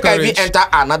wouldn't be discouraged. Make I enter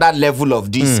another level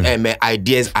of this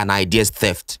ideas and ideas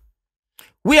theft.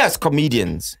 We as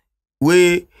comedians,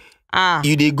 you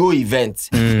they go events.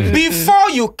 Before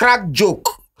you crack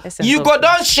joke, you go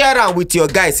down share am with your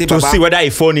guys. Say, to see whether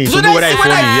it's funny. To know whether it's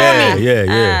funny.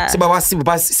 Yeah. Say, Baba,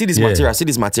 see this material. See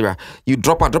this material. You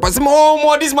drop and say,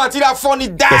 more this material funny.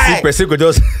 Die. Person go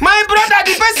just. My brother,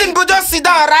 the person go just sit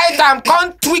down, write and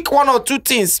can't tweak 1 or 2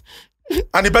 things.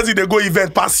 And the person they go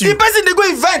event pass you. The person they go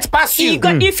event pass you.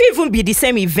 If it even be the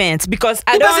same event, because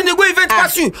the person they go event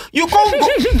pass you. You can't go.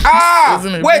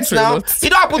 Wait now. It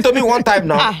don't happen to me one time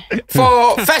now.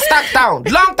 For first act down,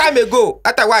 long time ago.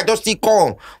 That's why I just see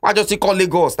call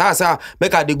Lagos. That's how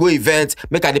make they go event,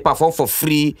 make they perform for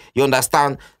free. You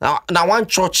understand? Now one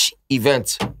church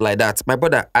event like that. My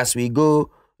brother, as we go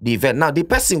the event, now the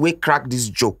person will crack this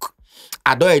joke.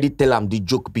 I don't already tell them the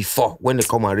joke before when they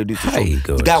come and ready to show.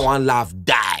 The guy want laugh,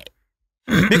 die.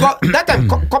 Because that time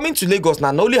coming to Lagos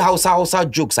now, not only Hausa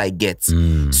jokes I get.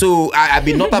 So I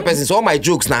be not that person. So all my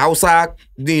jokes now Hausa,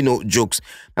 jokes.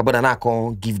 But then I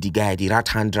can't give the guy the right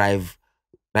hand drive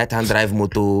right-hand drive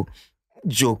motor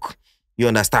joke. You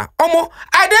understand? Omo,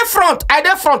 I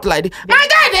dey front like this. My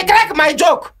guy, they crack my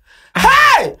joke.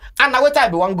 Hey! And now wait till I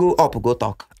be one go up, go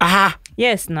talk.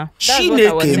 Yes, now. She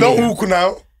You don't hook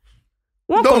now.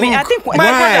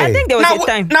 I think there was a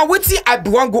time. Now wait till I be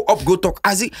one go up, go talk.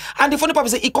 And the funny part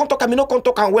is he can't talk, I mean no can't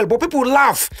talk and well, but people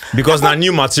laugh. Because now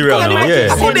new material now, I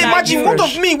can't imagine one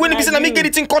of me when he be saying I make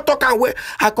anything can't talk and well.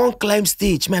 I can't climb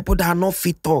stage. My brother are not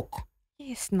fit talk.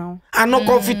 Yes, no. I not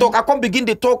come fit talk. I can't begin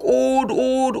to talk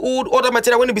old other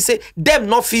material when they be say them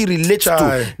not feel relate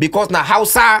to because now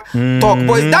Hausa talk.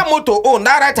 But that motor own,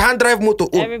 that right hand drive motor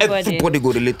own, everybody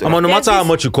go relate to. No matter how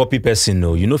much you copy person,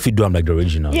 no, you know if you do them like the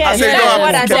original. Yeah,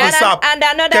 Kevin Sapp. And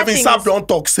another Kevin thing Sapp don't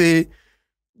talk say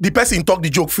the person talk the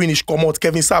joke finish come out.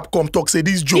 Kevin Sapp come talk say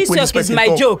this joke when this person is my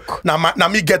talk. joke. Now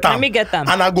me get them.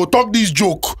 And I go talk this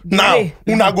joke. Now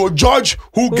una go judge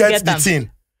who gets the thing.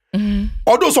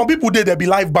 Although some people they be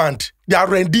live band, their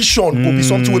rendition go be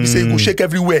something where they say go shake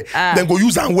everywhere, then go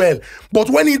use and well. But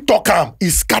when he talk he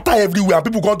scatter everywhere, and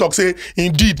people can't talk say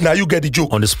indeed now you get the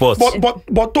joke on the spot.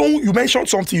 But don't you mentioned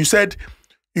something? You said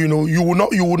you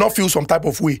will not feel some type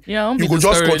of way. Yeah, you go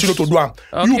just continue to do them.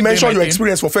 You mentioned your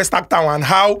experience for First Act Town and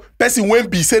how person won't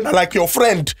be saying like your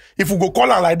friend. If you go call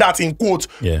her like that in quote,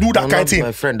 do that kind of thing.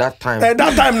 My friend that time. That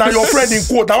time now your friend in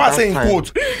quote. I was saying in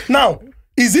quote. Now.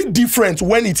 Is it different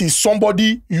when it is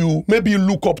somebody you maybe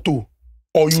look up to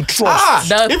or you trust?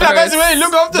 If that person when you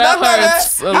look up to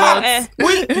that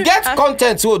we get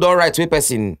content who don't write to a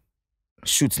person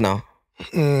shoot now.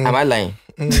 Am I lying?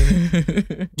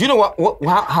 Do you know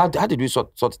how did we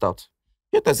sort it out?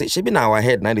 You have to say she be in our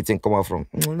head now the thing come out from.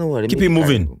 No worry. Keep it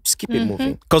moving. Just keep it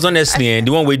moving. Because honestly,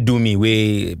 the one way do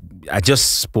me I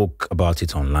just spoke about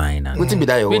it online and be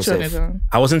that your own self?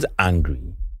 I wasn't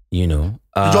angry. You know,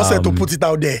 you just said to put it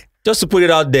out there. Just to put it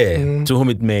out there to whom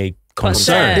it may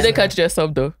concern. Did they catch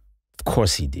yourself though? Of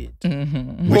course he did.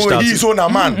 He's on a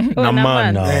man.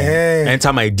 Man now.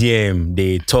 Enter my DM,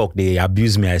 they talk, they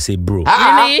abuse me. I say, bro. Really?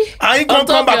 I ain't gonna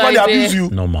come back when they abuse you.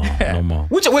 No more.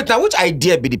 Which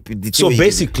idea be the so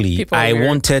basically, I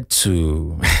wanted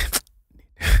to.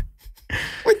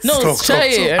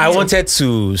 I wanted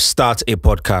to start a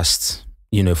podcast.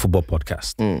 You know, a football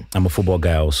podcast. I'm a football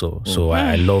guy also. So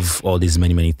I love all these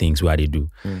many things where they do.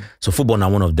 So football now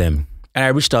one of them. And I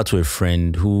reached out to a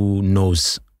friend who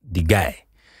knows the guy.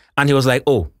 And he was like,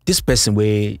 oh, this person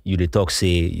where you they talk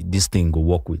say this thing go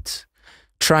work with.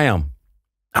 Try him.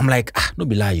 I'm like, no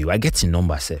be lie you. I get your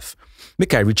number safe.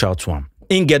 Make I reach out to him.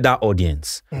 Ain't get that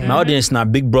audience. My audience now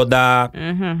Big Brother,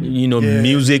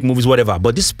 music, movies, whatever.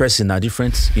 But this person now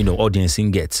different, audience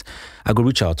in gets. I go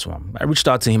reach out to him. I reached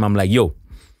out to him. I'm like, yo,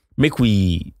 make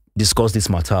we discuss this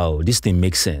matter. This thing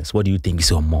makes sense. What do you think? He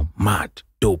said, oh, mom, mad,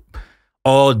 dope.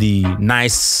 All the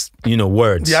nice,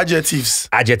 words. The adjectives.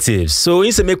 Adjectives. So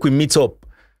he said, make we meet up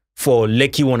for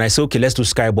Lekki one. I said, okay, let's do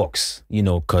Skybox,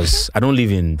 because I don't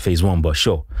live in phase 1, but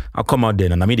sure. I'll come out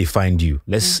there and I may they find you.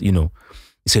 Let's, He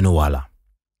said, no, wala.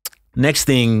 Next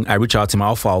thing, I reach out to him,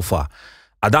 Alpha.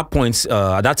 At that point,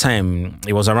 at that time,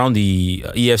 it was around the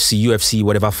EFC, UFC,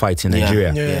 whatever fight in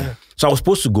Nigeria. Yeah. So I was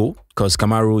supposed to go because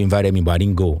Kamaru invited me, but I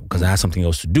didn't go because I had something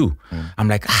else to do. I'm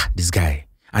like, this guy.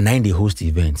 And I ain't the host the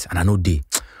event and I know day.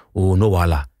 Oh, no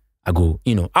wala. I go,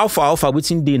 Alpha,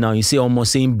 waiting day now. You say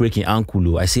almost saying breaking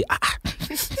ankle. I say,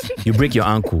 you break your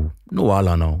ankle. No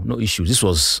wala now, no issues. This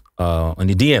was on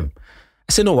the DM.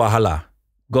 I say, no wahala.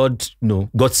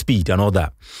 Godspeed and all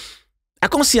that. I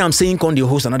can't see I'm saying can they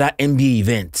host another NBA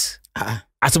event.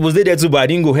 I suppose they there too, but I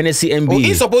didn't go Hennessy NBA. Oh,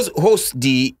 he's supposed to host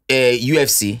the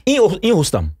UFC. He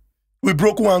host them. We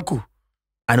broke one ankle.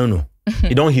 I don't know.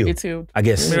 It don't heal. It's healed. I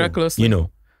guess. Miraculously.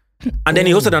 And then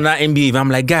he hosted another NBA event.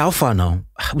 I'm like, guy, how far now?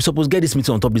 We supposed to get this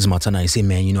meeting on top of this matter now. He say,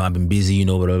 man, I've been busy,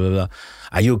 blah, blah, blah.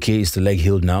 Are you okay? Is the leg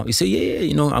healed now? He said,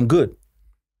 yeah, I'm good.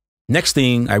 Next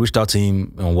thing, I reached out to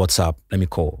him on WhatsApp. Let me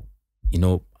call.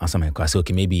 Answer my call. I said,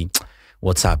 okay, maybe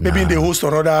WhatsApp. Maybe they host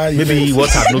another. Maybe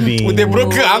WhatsApp no be. With the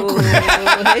broken ankle.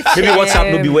 Maybe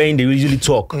WhatsApp no be where they usually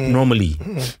talk normally.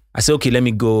 I said, okay, let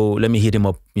me hit him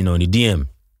up, in the DM.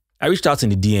 I reached out in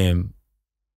the DM,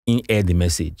 he aired the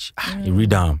message. He read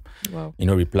down,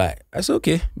 reply. I said,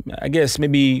 okay, I guess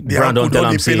maybe the brand don't tell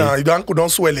him say. The ankle don't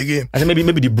swell again. I said maybe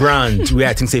the brand where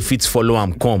I think say fits follow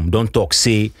am come, don't talk,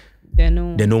 say they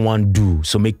no one do,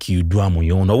 so make you do am on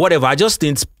your own or whatever. I just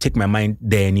didn't take my mind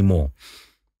there anymore.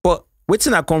 But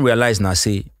waiting I can't realize now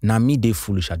say, me they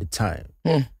foolish at the time.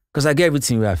 Because I get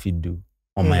everything where I feel do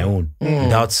on my own.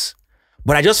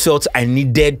 But I just felt I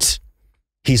needed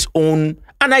his own,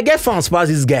 and I get fans past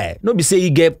this guy. Nobody say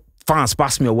he get fans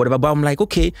past me or whatever, but I'm like,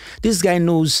 okay, this guy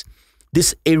knows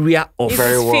this area of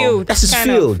very well. That's his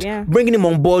field. Bringing him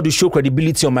on board to show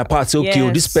credibility on my part. Say, okay,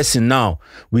 this person now,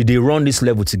 they run this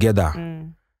level together.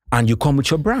 And you come with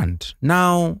your brand.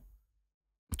 Now,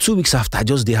 2 weeks after, I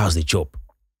just house the job.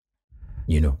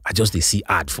 I just see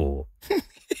ad for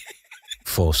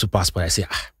Super Sport. I say,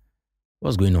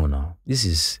 what's going on now? This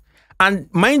is, and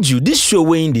mind you, this show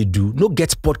when they do, no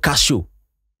get podcast show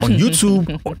on YouTube,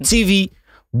 on TV,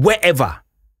 wherever.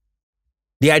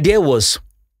 The idea was,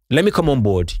 let me come on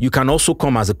board. You can also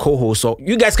come as a co-host, or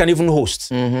you guys can even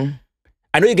host.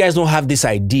 I know you guys don't have this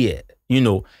idea,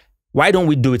 why don't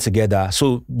we do it together?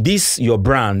 So this, your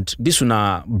brand, this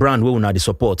una brand where una the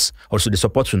supports, also the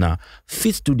support una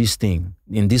fits to this thing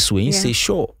in this way. You say,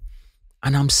 sure.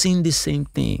 And I'm seeing the same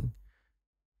thing.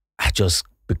 I just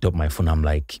picked up my phone. I'm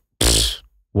like,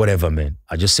 whatever, man.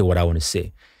 I just say what I want to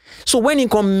say. So when he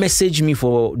come message me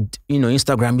for,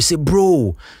 Instagram, he say,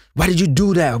 bro, why did you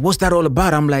do that? What's that all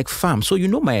about? I'm like, fam, so you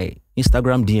know my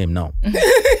Instagram DM now.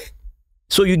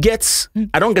 So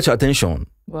I don't get your attention.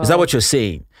 Wow. Is that what you're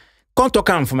saying? Can't talk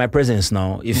for my presence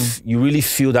now if you really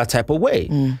feel that type of way.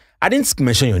 I didn't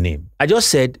mention your name. I just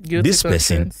said, this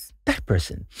person, that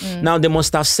person. Now they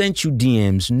must have sent you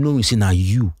DMs. No, you say now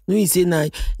you. No, you say now.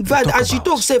 In fact, as you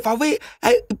talk safe away,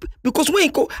 because when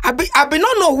you go, I be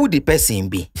not know who the person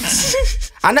be.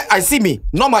 And I see me.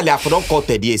 Normally, I don't call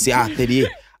Teddy. Say, Teddy,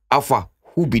 Alpha,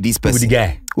 who be this person? Who be the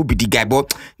guy? Who be the guy?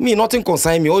 But me, nothing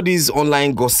concern me. All these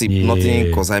online gossip,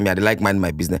 nothing concern me. I like mind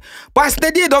my business. But as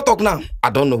Teddy don't talk now, I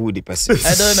don't know who the person is.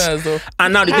 I don't know as well.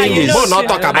 And now the thing is, not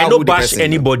talk about I don't bash person,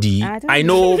 anybody. I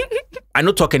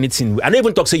don't talk anything. I don't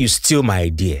even talk say you steal my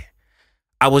idea.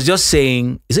 I was just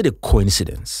saying, is it a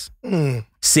coincidence?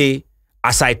 Say,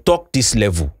 as I talk this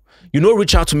level,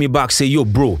 reach out to me back, say, yo,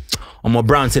 bro, I'm a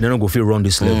brand, say they don't go feel run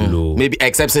this level. Maybe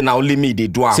except say now only me, they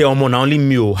do am. Say, now only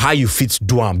me, how you fit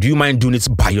do am? Do you mind doing it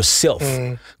by yourself?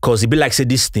 Because it be like, say,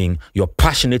 this thing, you're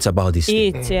passionate about this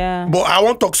thing. But I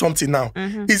want to talk something now.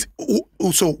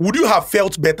 So, would you have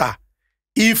felt better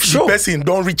if the person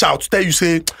don't reach out, tell you,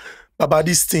 say, Baba,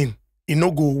 this thing, it no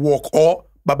go work, or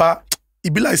Baba,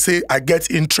 it be like, say, I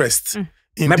get interest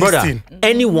in my this brother, thing.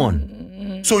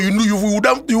 Anyone. So you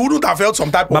wouldn't have felt some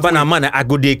type of Baba, now man, I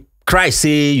go they cry,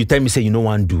 say, you tell me, say, you know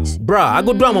one do. Bruh, I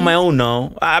go do am on my own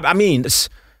now. I mean,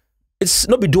 it's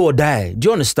not be do or die. Do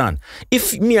you understand?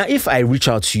 If I reach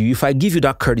out to you, if I give you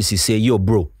that courtesy, say, yo,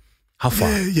 bro, how far?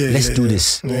 Let's do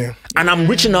this. And I'm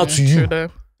reaching out to you.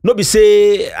 No be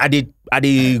say, I did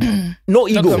no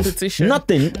ego. No competition.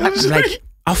 Nothing. Like,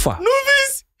 how far?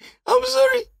 Novice, I'm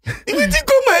sorry. If you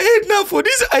think on my head now for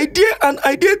this idea and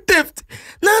idea theft,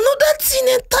 now another thing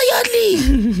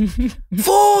entirely.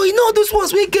 For those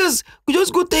ones where girls we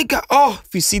just go take her. Oh,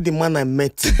 if you see the man I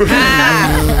met.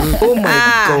 Oh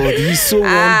my God, he's so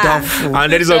wonderful.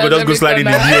 And then it's all just go sliding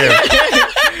in the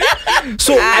air.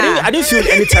 So I didn't feel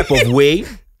any type of way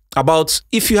about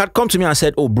if you had come to me and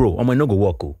said, oh bro, I'm not go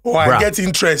walk. I get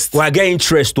interest. I get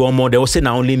interest to more. They will say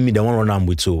now only me, they won't run on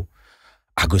with. So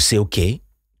I go say, okay.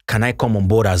 Can I come on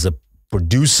board as a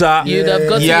producer? You'd have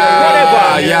got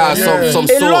some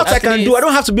a lot I can do. I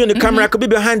don't have to be on the camera. I could be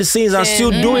behind the scenes and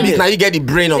still doing it. Now you get the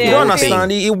brain of the You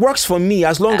understand? It works for me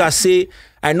as long as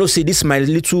I know say this is my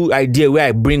little idea where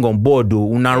I bring on board though.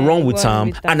 When I run with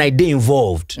them and I dey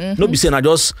involved. No be saying I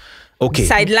just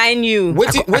sideline you.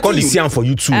 I call the CM for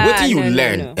you too. What do you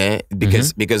learn?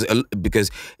 Because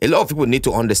a lot of people need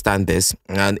to understand this,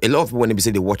 and a lot of people when they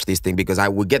say they watch this thing, because I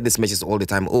will get this message all the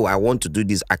time. Oh, I want to do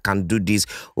this. I can do this.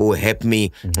 Oh, help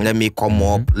me. Let me come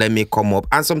up. Let me come up.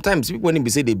 And sometimes people when they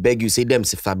say they beg you, say them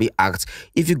if I be act.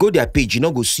 If you go their page, you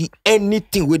not go see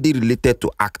anything where they related to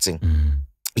acting.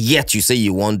 Yet you say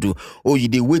you want to,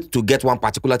 they wait to get one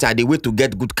particular thing, they wait to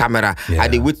get good camera,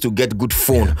 they wait to get good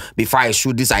phone before I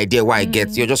shoot this idea where I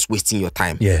get. You're just wasting your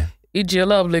time. E.g., a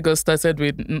lot of Lagos started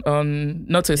with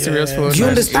not a serious phone. Do you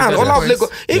understand? All of Lagos,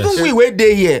 even we wait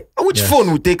there here. Which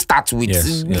phone we take start with?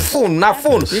 Phone, not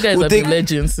phone. You guys are the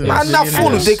legends. Man, that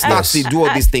phone will take start to do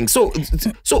all these things. So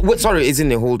wait, sorry,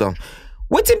 isn't it? Hold on.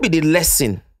 What will be the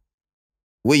lesson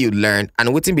where you learn,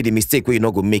 and what will be the mistake where you're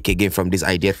not going to make again from this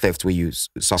idea theft where you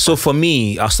suffer? So for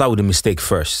me, I'll start with the mistake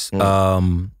first.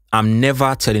 I'm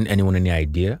never telling anyone any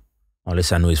idea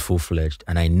unless I know it's full-fledged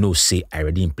and I know, say, I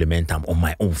already implement them on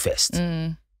my own first.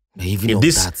 If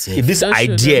this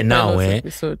idea now,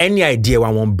 any idea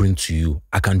I want to bring to you,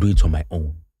 I can do it on my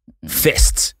own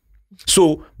first.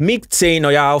 So me saying, oh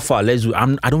yeah, Alpha, let's do.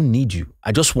 I don't need you.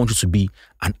 I just want you to be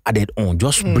an added on.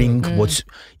 Just bring what.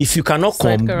 If you cannot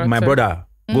come, my brother,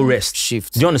 Go rest.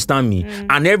 Shift. Do you understand me?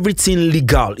 And everything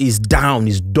legal is down,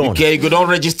 is done. Okay, you don't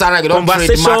register, you don't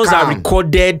conversations are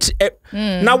recorded.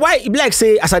 Now why it be like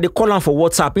say as I dey call am for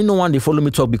WhatsApp, you no one they follow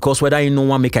me talk because whether you no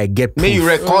one make I get proof. May you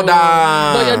record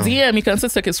But your DM, you can still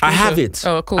take a screenshot. I have it.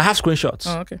 Oh, cool. I have screenshots.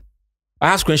 Oh, okay. I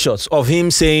have screenshots of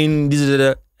him saying this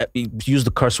is use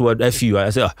the curse word F you. I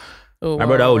say, my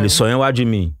brother only so what do you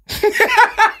mean?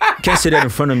 Can't say that in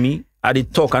front of me. I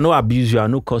did talk. I know I abuse you. I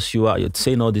know curse you out. You're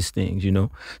saying all these things, you know.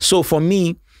 So for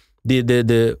me,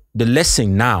 the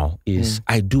lesson now is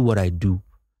I do what I do.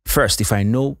 First, if I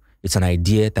know it's an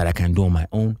idea that I can do on my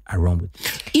own, I run with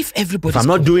it. If I'm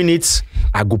not doing it,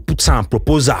 I go put some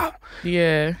proposal.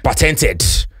 Yeah. Patented.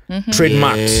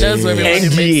 Trademarked, That's where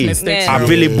everybody makes mistakes.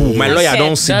 available. My lawyer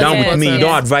don't sit down with me,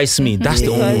 don't advise me. That's the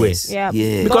only way. Yeah.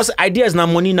 Because idea is not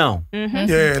money now.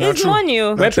 Yeah, It's money.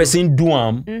 When person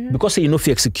do because say you know if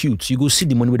you execute, you go see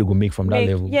the money where they go make from that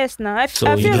level. Yes, now I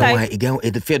So feel like again,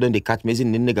 the fear don't they catch me. The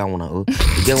nigga wanna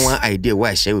again one idea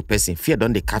why I share with person. Fear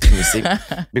don't they catch me. Say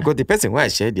because the person why I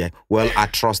share there. Well, I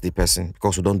trust the person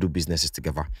because we don't do businesses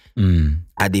together. And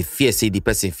the fear say the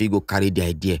person feel go carry the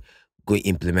idea. Go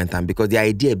implement them because the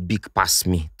idea big past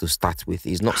me to start with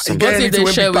is not something. What if they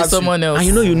share with someone else? And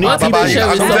you know you need What if they share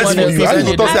with someone else? I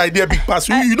don't talk the idea big past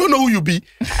you. You don't know who you be.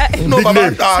 No,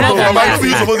 Baba, Baba,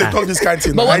 you supposed to talk this kind of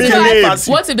thing. But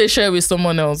what if they share with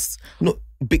someone else? No,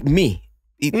 big me.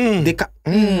 They can,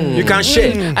 you can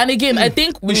share. And again, I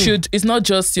think we should. It's not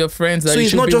just your friends that So you it's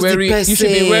should not be just the wary. You should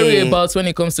be person. wary about when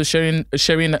it comes to sharing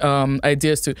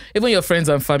ideas to even your friends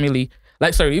and family.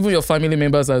 Like, sorry, even your family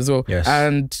members as well. Yes.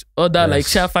 And other like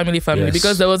share family. Yes.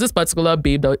 Because there was this particular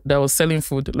babe that was selling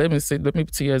food. Let me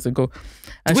 2 years ago.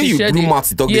 And the way you blew mouth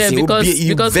to talk this thing,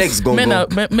 because vex men are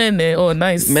oh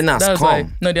nice. Men are That's scum. why.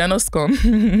 No, they are not scum.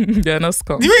 They are not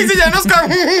scum. The way you say you're not scam.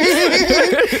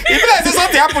 If like say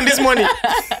something happened this morning.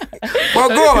 But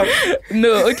go on.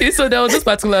 No, okay, so there was this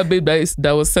particular babe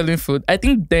that was selling food. I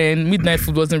think then midnight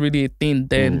food wasn't really a thing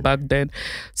back then.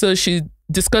 So she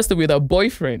discussed it with her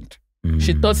boyfriend.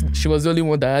 She thought she was the only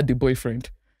one that had the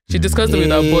boyfriend. She discussed it with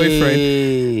her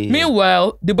boyfriend.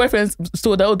 Meanwhile, the boyfriend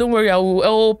told her, oh, don't worry, I will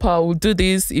help her, I will do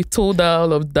this. He told her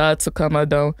all of that to calm her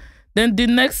down. Then the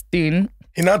next thing,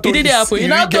 He now told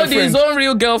his own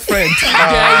real girlfriend the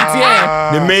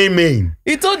idea. The main.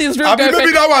 He told his real girlfriend.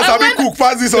 Maybe that one Sabi cook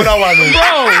past this other one.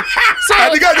 Bro. So,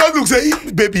 and the guy just looks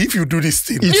say, baby, if you do this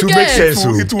thing, it will make sense.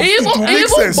 It will make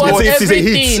sense. Bought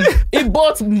everything. He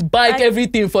bought bike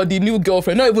everything for the new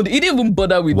girlfriend. He didn't even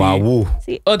bother with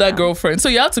the other girlfriend. So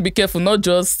you have to be careful, not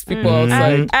just people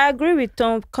outside. I agree with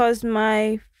Tom because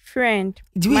my friend,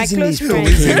 my close friend,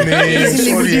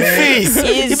 easily with the face.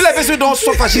 If like person don't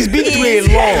suffer, she's been through a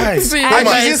lot. And she's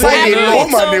inside a lot.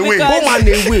 Home and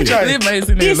away.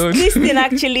 This thing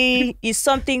actually is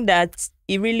something that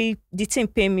it really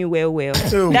didn't pay me well.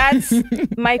 That's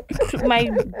my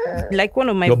like one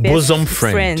of my best bosom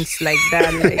friends like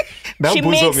that. Like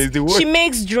that she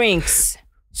makes drinks.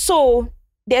 So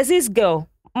there's this girl.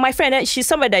 My friend, she's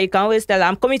somebody that you can always tell,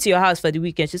 I'm coming to your house for the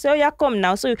weekend. She said, oh yeah, come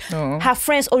now. So her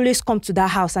friends always come to that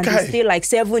house and they stay like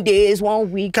 7 days,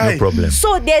 1 week. No problem.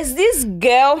 So there's this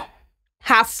girl,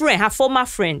 her former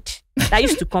friend, that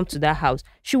used to come to that house.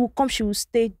 She will come, she will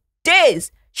stay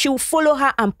days. She will follow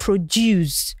her and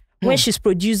produce. When she's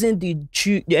producing the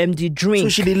drink. So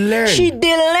she did learn. She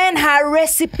did learn her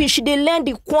recipe. She did learn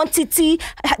the quantity,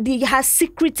 her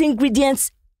secret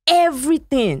ingredients,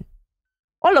 everything.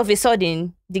 All of a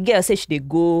sudden, the girl said she dey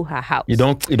go her house. You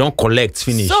don't collect,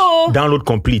 finish. So, download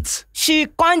complete. She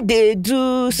can't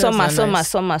do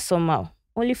somehow.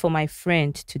 Only for my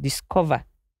friend to discover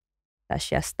that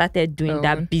she has started doing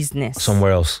that business.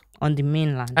 Somewhere else. On the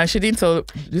mainland. And she didn't tell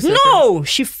this. No,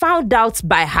 she found out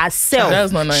by herself.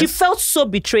 That's not nice. She felt so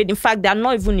betrayed. In fact, they are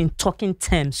not even in talking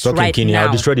terms right now.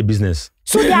 I'll destroy the business.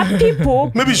 So there are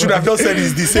people. Maybe you should have just said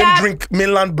it's the same drink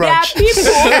mainland branch. There are people.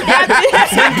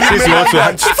 Since you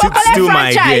want to steal my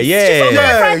idea,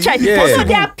 So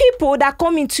there are people that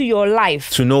come into your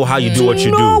life to know how you do what you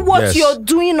do. To know what you're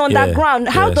doing underground.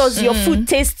 How does your food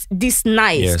taste this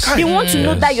nice? Yes. They want to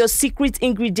know that your secret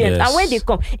ingredient. And when they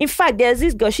come, in fact, there's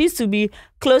this girl. She used to be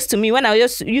close to me when I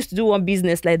used to do one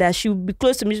business like that. She would be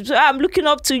close to me. She would say, I'm looking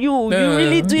up to you. You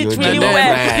really do it really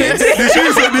well.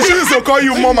 They should call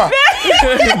you mama.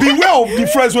 Beware of the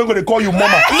friends who are going to call you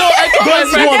mama. No, I call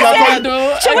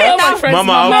my friends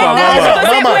mama.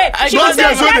 Those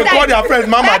guys when they call their friends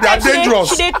mama, they are dangerous.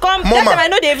 She dey come. Mama, That time I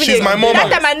know they she's my mama.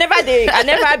 That time I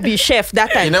never be chef.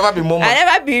 That time You never be mama. I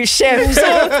never be chef.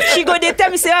 So she go they tell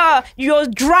me say, oh, you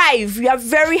drive. You are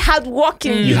very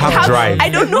hardworking. You have drive. I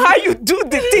don't know how you do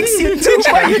the things you do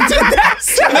when you do that.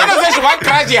 You know say she want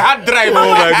crash the hard drive.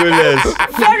 Oh my goodness.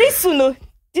 Very soon,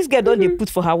 this girl don't they put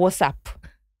for her WhatsApp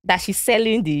that she's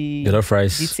selling the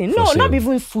fries. the thing. No, not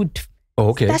even food. Oh,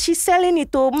 okay. That she's selling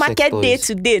it to market day toys.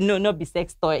 today. No, not be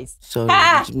sex toys. Sorry.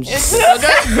 Hit me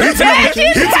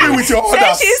with your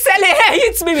orders. She's selling.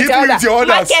 Hit me with your with your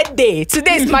orders. Market day.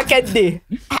 Today is market day.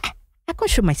 I can't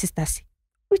show my sister. See,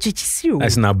 which is you.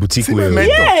 That's not boutique See, way. my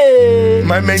mentor. Yeah.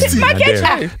 My mentee.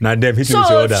 Market. Now them hit you with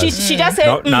your So orders. she just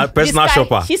said, Now personal this guy,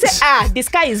 shopper. She said, this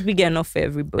guy is big enough for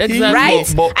everybody. Exactly.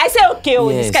 Right? But- I said, okay,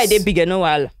 Yes. this guy they big enough.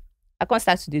 Well, I can't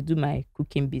start to do my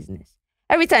cooking business.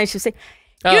 Every time she say,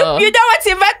 you don't want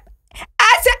to invite.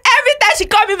 I said every time she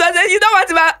call me, I said, you don't want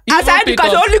to invite. I You said won't because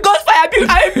pick up. Holy Ghost fire,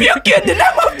 I rebuke you in the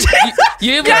name of Jesus.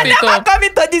 You even You are pick never up.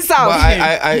 coming to this house. But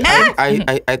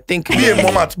I think Be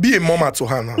a mama to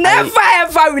her now. Never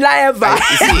ever will I ever.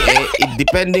 You see,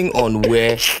 depending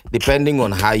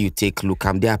on how you take look,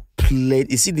 there are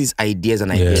plenty. You see these ideas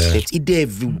and ideas, it's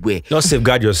everywhere. Just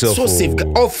safeguard yourself. So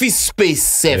safeguard office space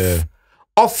safe. Yeah.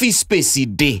 Office space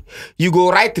day. You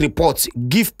go write report,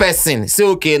 give person. Say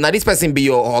okay, now this person be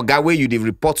your guy where you the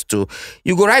report to.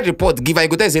 You go write report, give her. You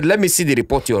go tell say, let me see the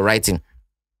report you're writing.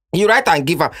 You write and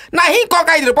give her. Now he can't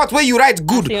write the report where you write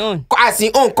good. As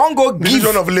in own, can't go give.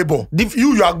 Division of labor.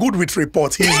 You are good with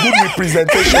reports. He's good with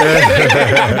presentation.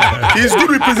 He's good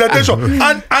with presentation.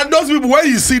 And those people, when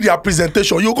you see their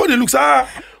presentation, you go to look say,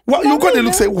 you go to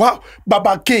look say, wow,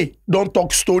 Baba K don't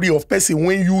talk story of person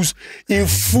when use in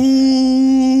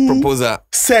full Proposal.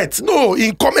 set. No,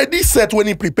 in comedy set when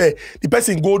he prepare, the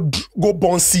person go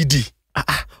burn CD.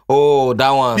 Oh, that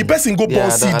one. The person go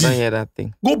burn CD. I don't hear that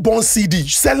thing. Go burn CD,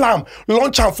 sell them,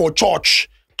 launch them for church.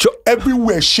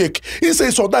 Everywhere shake. He say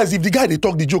sometimes if the guy they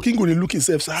talk the joke, he go to look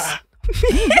himself. Say,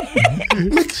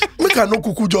 make I no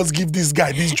kuku just give this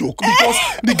guy this joke because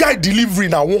the guy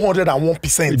delivering now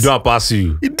 101%. He don't pass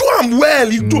you. He do am well.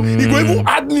 He go even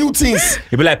add new things.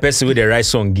 He be like person with the right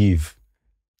song give.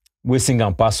 We sing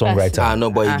and pass songwriter.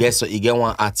 No, but you get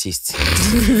one artist.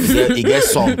 He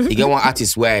get one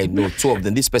artist where I know two of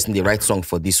them. This person they write song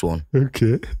for this one.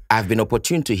 Okay. I've been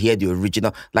opportune to hear the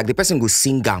original. Like the person go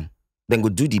sing am, then go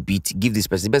do the beat, give this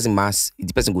person.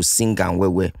 The person go sing am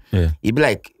where. Yeah. He be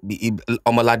like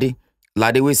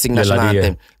Lade will sing national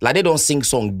anthem. Lade don't sing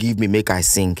song, give me, make I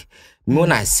sing. Me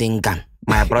when I sing am,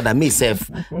 my brother, myself,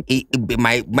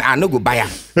 I no go buy am.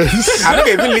 I don't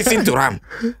even listen to him.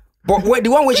 But the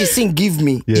one where she sing, give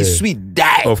me, is sweet,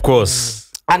 die. Of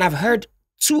course. And I've heard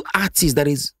two artists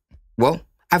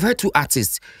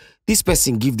This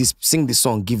person sing this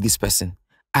song, give this person.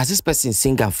 As this person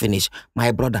sing and finish,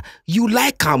 my brother, you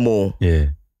like her more. Yeah.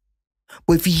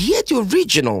 But if you hear the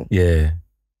original,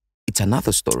 it's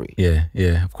another story.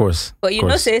 Yeah, of course. But you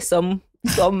know, say some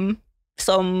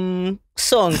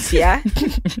songs, yeah.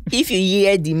 If you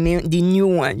hear the new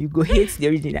one, you go hate the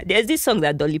original. There's this song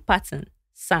that Dolly Parton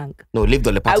sang. No, leave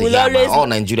Dolly Parton here, man. All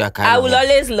Nigeria kind I of will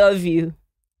always love you.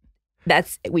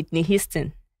 That's Whitney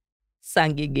Houston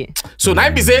sang again. So now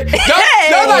be say,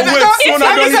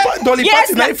 Dolly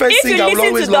Parton, I first sing, I will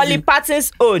always love Dolly you.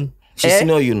 Parton's own, she's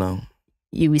know you now.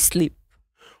 you will sleep.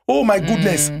 Oh my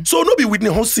goodness. So no be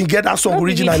Whitney Houston get that song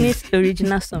originally.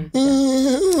 Original song.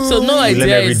 So no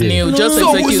idea every is day. new. Just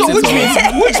So execute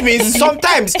it. which means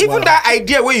sometimes even that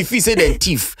idea where you feel say they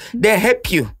thief, they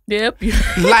help you. They help you.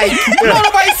 Like no,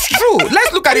 but it's true.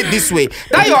 Let's look at it this way.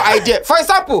 That your idea. For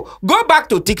example, go back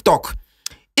to TikTok.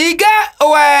 You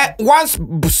get one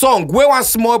song where one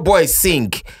small boy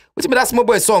sing. What mean that small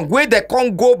boy song where they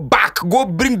can't go back, go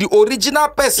bring the original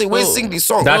person where sing the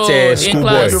song. That's in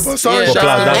schoolboy. class.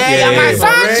 Sunshine. My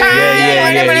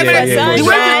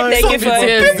sunshine. Thank you for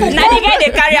Yes. now the guy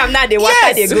they carry am now they walk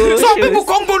they go. Some people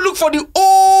can't go look for the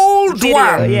old Video,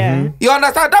 one. yeah. You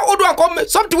understand? That old one come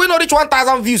something when not reach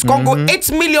 1,000 views, can't go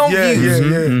 8 million views.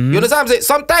 You understand what I'm saying?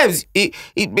 Sometimes it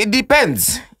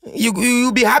depends.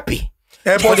 You be happy.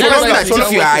 But the person that so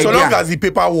give you long idea. as the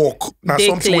paperwork, now They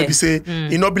something clear. will be say,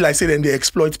 it not be like say then they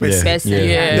exploit person. Person,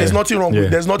 Yeah. There's nothing wrong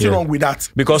with Yeah. wrong with that.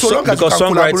 Because so long as you can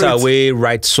songwriter collaborate. we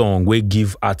write song, we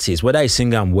give artists, whether he sing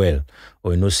them well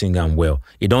or he no sing them well,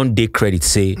 he don't take credit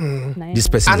say this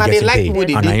person And is I getting like paid where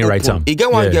they and I ain't dey write open. them. You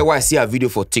get one girl where I see a video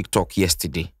for TikTok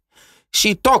yesterday.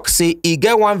 She talk say he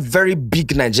get one very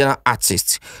big Nigerian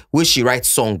artist where she write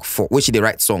song for.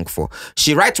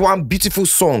 She write one beautiful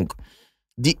song.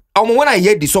 when I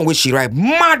hear the song where she write,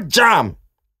 mad jam.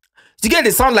 She get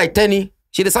the sound like Tenny.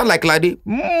 She the sound like Lady.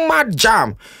 Mad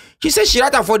jam. She said she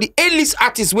write her for the A-list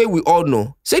artist where we all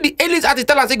know. Say the A-list artist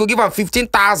tell her say go give her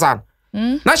 15,000.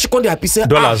 Now she come there and say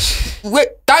dollars. Wait,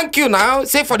 thank you now.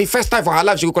 Say for the first time for her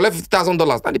life she go collect $50,000.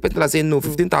 Now the person say no,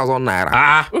 15,000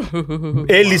 naira.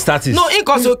 A-list artist. No, it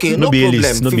costs okay, no problem.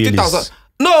 15,000.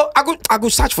 No, I go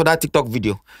search for that TikTok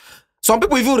video. Some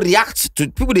people even react to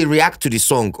the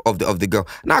song of the girl.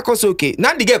 Now I can say okay.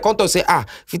 Now the girl come to say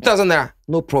 15,000 naira,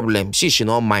 no problem. She should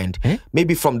not mind.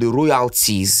 Maybe from the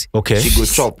royalties. Okay. She go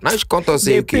chop. Now she come to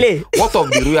say okay. What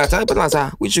of the royalties? But I say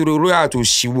which royalty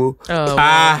she will.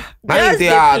 Now you say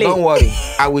don't worry.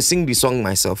 I will sing the song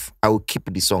myself. I will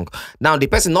keep the song. Now the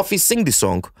person not fit sing the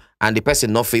song. And the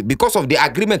person not fit because of the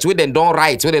agreement where they don't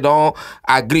write, where they don't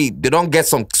agree, they don't get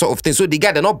some sort of thing. So the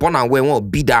guy they not born and when won't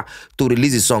be there to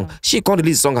release the song. She can't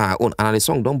release the song on her own, and the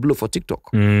song don't blow for TikTok.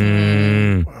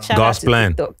 God's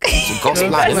plan. God's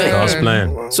plan. God's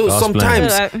plan. So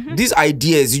sometimes these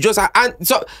ideas you just and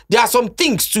so there are some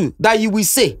things too that you will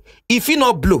say if you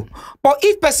not blow, but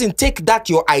if person take that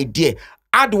your idea,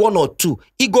 add one or two,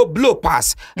 it go blow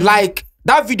pass like.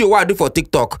 That video what I do for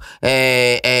TikTok,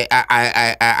 I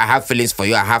have feelings for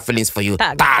you, I have feelings for you.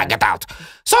 Get out.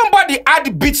 Somebody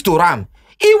add beats to Ram.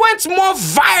 It went more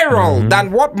viral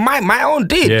than what my own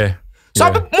did. Yeah.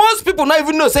 So most people not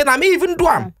even know, say, I mean, even do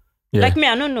them. Yeah. Like me,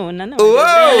 I don't know. No.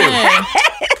 Oh.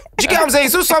 You get what I'm saying?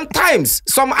 So sometimes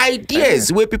some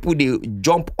ideas where people they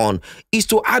jump on is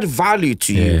to add value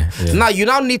to you. Yeah. Now you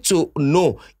now need to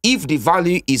know if the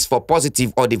value is for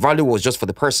positive or the value was just for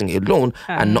the person alone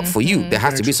and not for you. There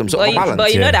has to be some sort of balance.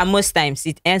 But you know that most times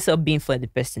it ends up being for the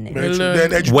person.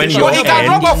 When your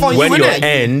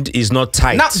end is not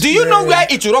tight. Now, do you know where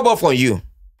it will rub off on you?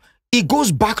 It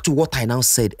goes back to what I now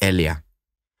said earlier.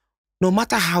 No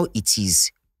matter how it is,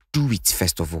 do it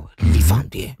first of all. Leave am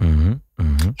there.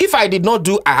 If I did not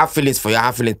do, I have feelings for you, I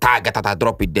have feelings, I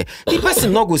drop it there. The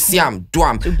person not go see him, do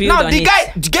him. Now the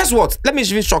guy, guess what? Let me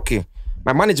even shock you.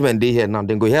 My management they here now,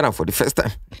 then go hear him for the first time.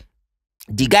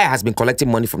 The guy has been collecting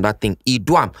money from that thing. He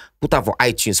do him, put him for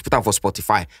iTunes, put him for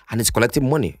Spotify, and he's collecting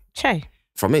money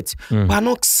from it. But I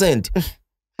not send.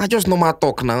 I just normal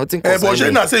talk now. But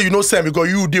you not say you know send because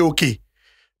you do okay.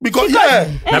 Because now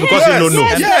because you know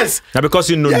yes. Now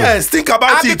because you know yes. Think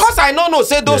about it. Because I know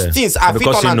say those things are fit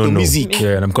on to music.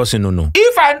 Yeah, and because you know.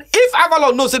 If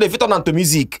Avalon knows say they fit on to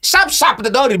music, sharp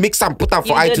they don't remix and put them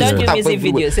for iTunes. Put them for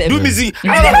everywhere. Do music.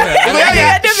 Shot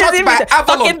by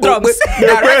Avalon.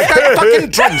 Talking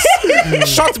drums.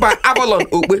 Shot by Avalon.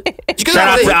 Shout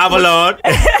out to Avalon.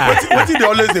 What did they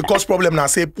always they cause problem now?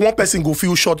 Say one person go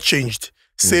feel shortchanged.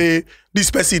 Say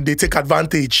this person they take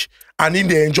advantage. And in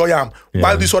they enjoy them.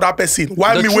 While this other person,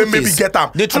 while me when maybe get them,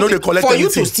 I know they collect for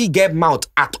anything. You to see get mouth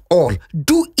at all,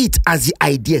 do it as the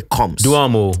idea comes. Do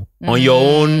on your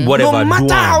own, whatever. No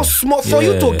matter how small, for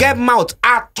you to get mouth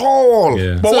at all.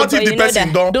 Yeah. But what if the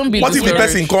person don't? What if the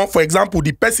person come, for example,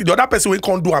 the other person will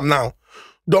can't do them now,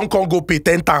 don't come go pay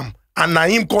 10 times. And now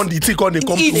him come the come they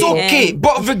come. It's okay,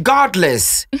 but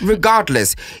regardless,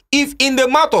 if in the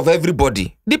mouth of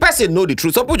everybody, the person know the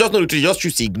truth. Some people just know the truth, just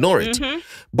choose to ignore it.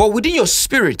 But within your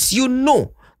spirit, you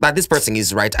know that this person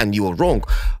is right and you are wrong.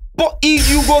 But if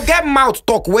you go get mouth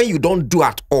talk when you don't do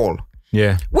at all,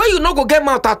 when you not go get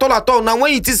mouth at all. Now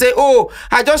when you say, oh,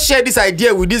 I just share this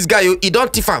idea with this guy, he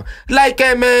don't tiff him. Like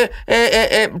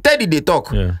Teddy they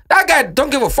talk. That guy don't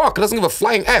give a fuck, doesn't give a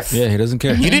flying F. Yeah, he doesn't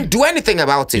care. You didn't do anything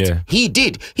about it. He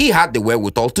did. He had the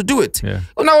wherewithal to do it. Yeah.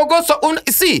 Now we'll go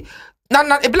see.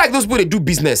 Now it be like those people they do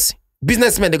business.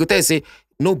 Businessmen, they go tell you say,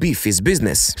 no beef is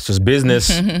business. It's just business.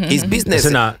 It's business.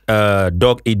 It's not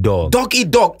dog eat dog. Dog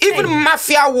eat dog. Even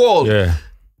mafia world. Yeah.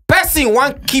 Person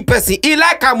one key person. He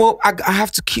like I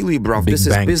have to kill you, bro. Big this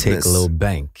bank is business. Take a little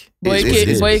bank. But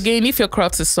again, if your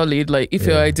craft is solid, like if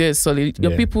your idea is solid,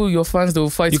 your people, your fans, they will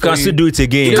fight. You for can still do it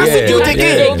again. You can still do it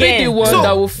again. They'll be the one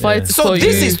that will fight. So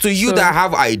this is to you that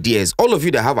have ideas. All of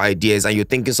you that have ideas, and you're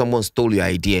thinking someone stole your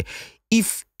idea.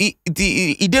 If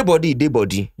the body,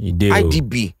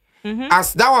 IDB.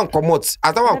 As that one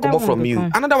come from you,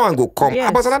 another one go come.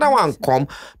 But another one come.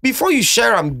 Before you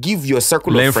share and give your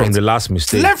circle of friends. Learn from the last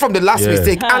mistake. Learn from the last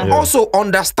mistake. And also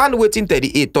understand what in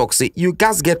 38 talks. Say, you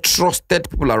guys get trusted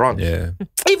people around. Yeah.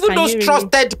 Even those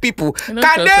trusted people, can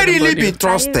they really be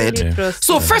trusted?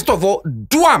 So first of all,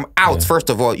 do them out.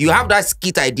 First of all, you have that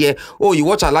skit idea. Oh, you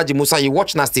watch Alhaji Musa, you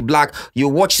watch Nasty Black, you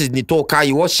watch Sidney Toka,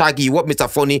 you watch Shaggy, you watch Mr.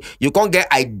 Funny. You can't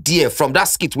get idea from that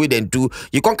skit we then do.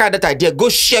 You can't get that idea. Go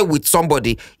share with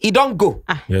somebody, he don't go.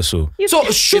 Yes, so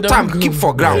Shoot him, keep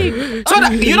for ground. So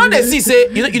that you know they see say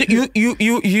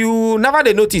you never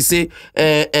they notice say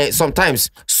sometimes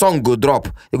song go drop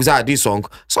because this song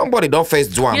somebody don't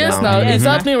first do yes now it's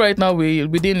happening right now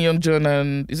within Young John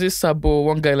and is this Sabo,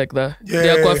 one guy like that, the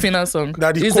Aquafina song.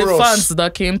 It's the fans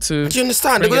that came to. Do you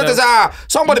understand? Because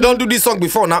somebody don't do this song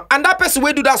before now, and that person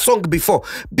will do that song before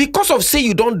because of say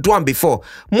you don't do them before.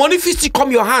 Money fist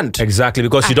come your hand. Exactly,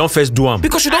 because you don't first do them.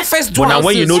 Because you don't first do them. But now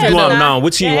when you know do them now,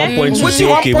 what's you 1 point to say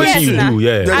okay, what you do?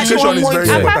 Yeah. The education is very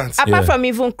important. Apart from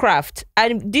even craft,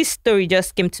 and this story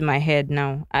just came to my head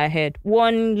now. I heard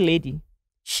one lady,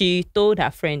 she told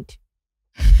her friend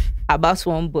about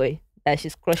one boy that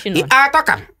she's crushing on.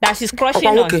 That she's crushing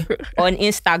on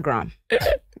Instagram.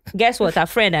 Guess what? Her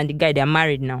friend and the guy, they're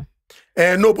married now.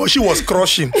 No, but she was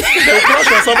crushing. They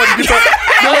crushing on somebody because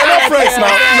they were not friends now.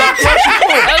 You are crushing.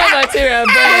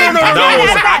 That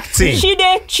was acting. She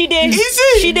did.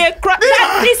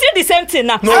 It's still the same thing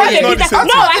now. No, it's not the same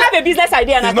thing. I have a business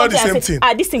idea and it's not the same thing.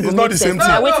 This thing is not the same thing.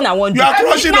 I want you are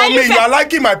crushing on me. You are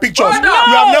liking my pictures. You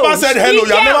have never said hello.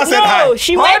 You have never said hi.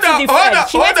 She went to the friend.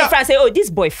 She went to the friend and said, "Oh, this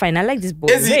boy fine. I like this boy.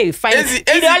 Very fine."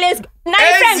 He always. Now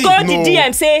your friend go to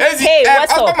DM say, "Hey,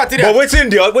 what's up?" But what's in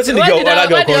the other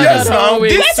girl? Yes, now.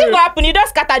 This thing go happen. You don't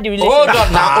scatter the relationship. Hold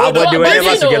on now. But they were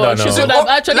never together now. She should have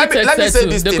actually let me say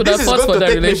this. They could This have is fought for going to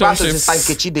their take me back to the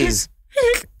relationship. Sankechi days.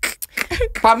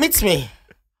 Permit me,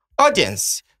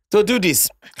 audience, to do this.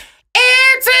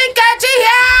 It's Inkechi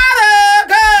here,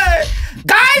 okay.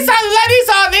 Guys and ladies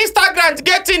on Instagram,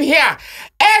 get in here.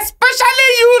 Especially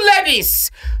you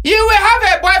ladies. You will have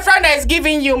a boyfriend that is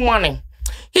giving you money.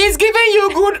 He's giving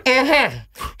you good,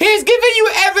 he's giving you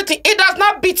everything. It does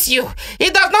not beat you.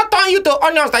 It does not turn you to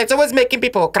onions that it's always making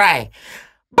people cry.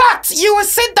 But you will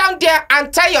sit down there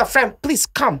and tell your friend, please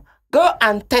come, go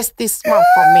and test this man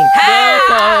for me.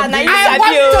 I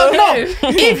want to know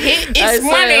if he is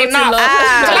money enough.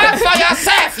 Clap for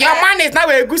yourself. Your man is now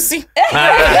a goosey. Your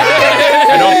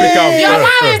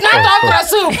man is not okra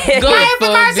soup.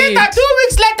 My sister, 2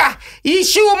 weeks later,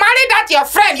 she will marry that your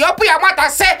friend. You open your mouth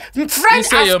and say, friend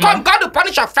has come, God will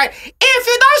punish your friend. If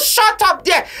you don't shut up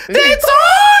there, it's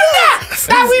all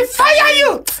that will fire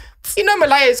you. You know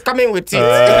Malaya is coming with it.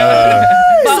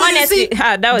 But honestly,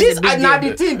 that was a big deal. Now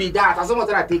the thing be that. As someone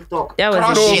that TikTok. That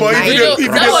was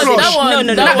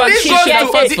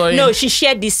she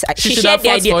shared this. She shared the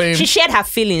idea. She shared her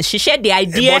feelings. She shared the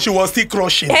idea. But she was still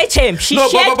crushing. She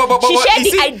shared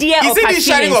the idea of her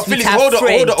feelings with her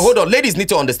friend. Hold on. Ladies need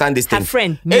to understand this thing. Her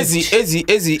friend. Easy.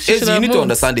 You need to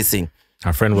understand this thing.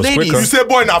 Her friend was Ladies. quicker. You say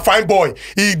boy, now fine boy.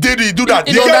 He do that.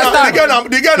 The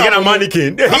girl a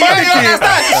mannequin. You understand?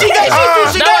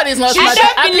 That is not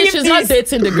she's not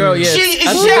dating the girl yet.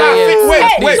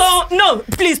 Wait. So no,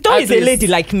 please, Tom is a lady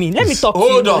like me. Let me talk to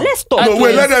you. Let's talk. No,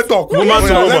 wait, let her talk.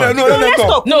 Let's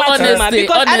talk. No, honestly,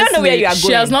 because I don't know where you are going.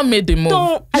 She has not made the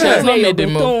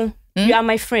move. You are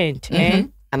my friend.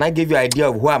 And I gave you an idea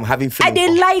of who I'm having feelings I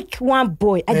did like one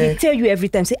boy. I did tell you every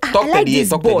time. Say, I like this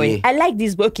boy. I like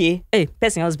this boy. Okay. Hey,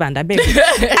 person husband, I beg.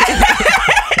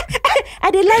 I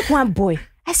did like one boy.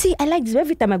 I say, I like this.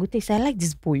 Every time I go take, say, I like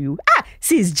this boy. You.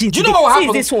 See his jeans. Do you know what will happen?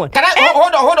 See this one. Can I?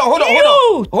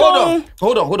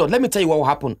 Hold on. Let me tell you what will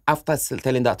happen after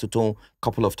telling that to Tone a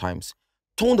couple of times.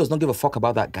 Tone does not give a fuck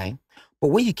about that guy. But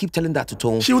when you keep telling that to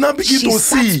Tone, she will not begin to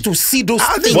see those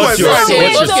things. What you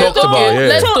talked about,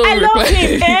 yeah. So I love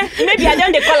him. Maybe I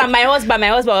don't they call him my husband,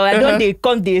 or I don't they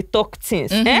come they talk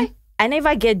things. I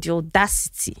never get the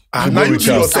audacity. Now you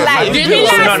do yourself. I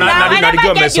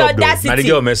never get the audacity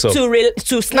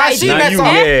to slide.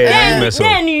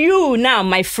 Then you now,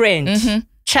 my friend,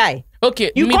 Chai.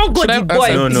 Okay, you can't go the boy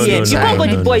DM. You can't go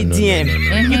the boy DM.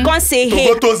 You can't say hey.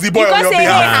 You can't say hey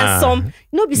handsome.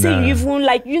 No, be say you even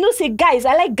like say guys.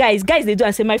 I like guys. Guys they do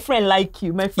and say my friend like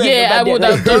you. My friend. Yeah, I would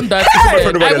have done that.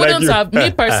 I wouldn't have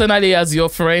me personally as your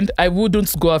friend. I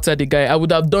wouldn't go after the guy. I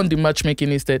would have done the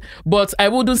matchmaking instead. But I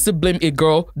wouldn't still blame a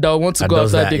girl that would want to go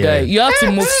after the guy. You have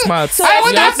to move smart. So I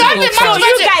would have done the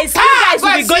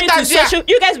matchmaking.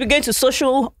 You guys be going to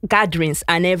social gatherings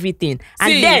and everything,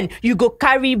 and then you go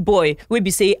carry boy. We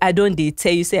be say I don't date.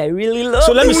 Tell you say I really love.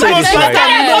 So let me say this right.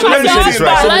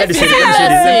 Let me say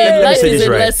this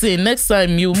right. Lesson. Next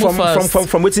time you move fast.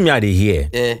 From waiting me out here.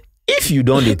 If you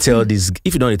don't tell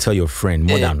your friend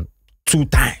more than 2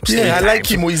 times. Yeah, I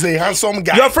like him. He's a handsome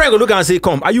guy. Your friend will look and say,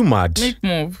 "Come, are you mad? Make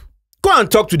move. Go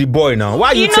and talk to the boy now. Why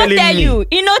are you telling me?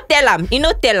 He no tell him.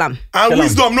 And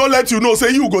wisdom no let you know.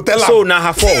 Say you go tell him. So now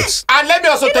her fault. And let me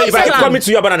also tell you, if I keep coming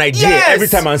to you about an idea every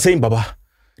time I'm saying, Baba,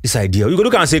 this idea. You go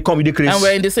look and say, come, you crazy. And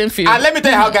we're in the same field. And let me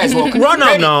tell you how guys work. Run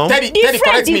out now. Teddy,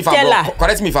 correct me if I'm wrong.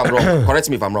 Correct me if I'm wrong. Correct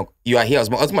me if I'm wrong. You are here.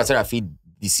 Husband said I feel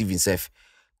deceive himself.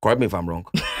 Correct me if I'm wrong.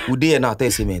 Would they now tell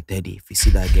you, man, Teddy, if you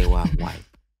see that girl, why?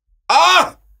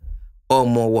 Oh,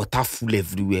 more water full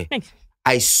everywhere.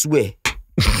 I swear.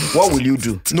 What will you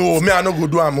do? No, me, I no go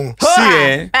do amo.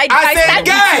 See, I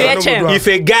guy. If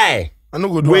a guy, I no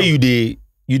go do where you dey.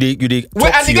 Wait, and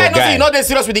the guy knows you're not that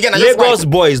serious with the guy. Lagos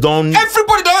boys don't.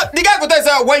 Everybody don't. The guy go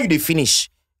tell you when you they finish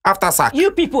after sack.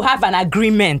 You people have an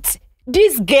agreement.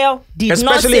 This girl did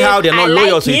especially not say, how they're not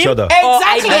loyal like to each other. Exactly. Or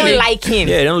I don't like him.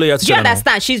 Yeah, they don't loyal to each other. Do you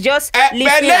understand? She's just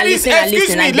listening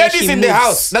Excuse me, ladies in moves. the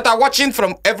house that are watching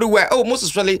from everywhere. Oh, most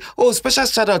especially. Oh, special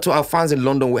shout out to our fans in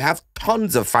London. We have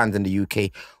tons of fans in the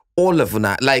UK. All of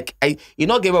them. Like,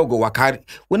 Gabriel go waka.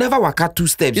 Whenever waka 2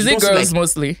 steps. Is it girls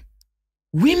mostly?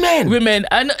 Women.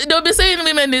 And they'll be saying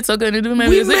women need to go into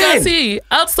women. You can see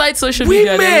outside social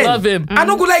media, they love him. I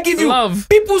don't go like give you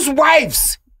people's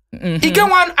wives. You get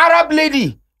one Arab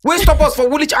lady. Where stop us for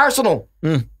Woolwich Arsenal?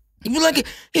 You like,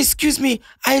 excuse me,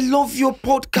 I love your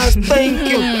podcast.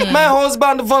 Thank you. My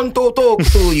husband want to talk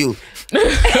to you.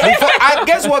 I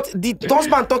guess what the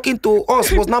husband talking to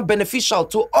us was not beneficial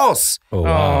to us. Oh,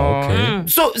 wow, okay.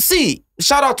 So see,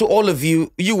 shout out to all of you.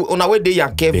 You on our way there, you're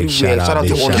everywhere. Shout out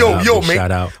to all of you. Yo,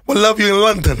 mate. We love you in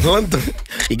London.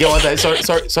 You get what? Sorry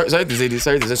to say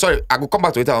this. Sorry, I will come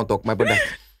back to it and talk, my brother.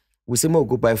 We say more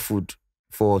go buy food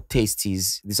for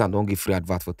Tasties. This and don't give free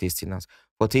advert for Tastiness.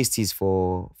 For Tasties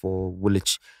for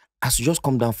Woolwich. As you just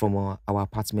come down from our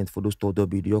apartment for those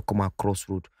 2W, you come across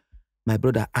road. My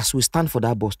brother, as we stand for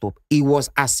that bus stop, it was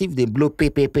as if they blow pay,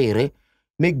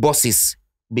 make buses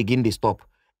begin the stop.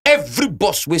 Every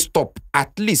bus we stop,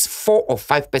 at least 4 or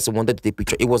 5 persons wanted to take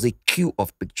picture. It was a queue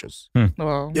of pictures.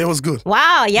 Wow. Yeah, it was good.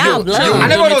 Wow, yeah, and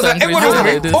everyone was like, we blow.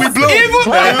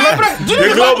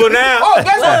 The global now. Oh,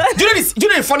 guess what? Do you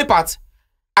know the funny part?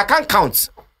 I can't count.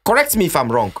 Correct me if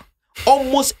I'm wrong.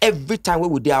 Almost every time we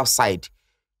were there outside,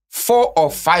 4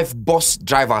 or 5 bus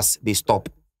drivers, they stop.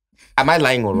 Am I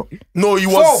lying or wrong? No, you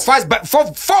was 4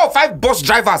 or 5 bus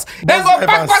drivers. Then go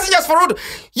back passengers for road.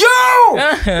 Yo,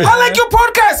 I like your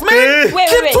podcast, man.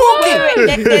 Keep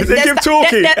talking. They keep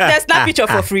talking. There's that picture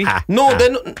for free. No. Hey,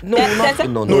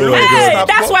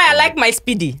 that's why I like my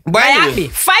Speedy. But anyway.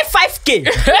 5K. 5K.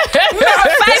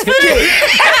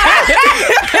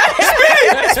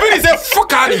 Speedy said,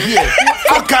 fuck out of here.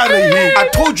 Fuck out of here. I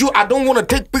told you I don't want to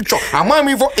take picture. I'm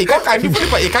going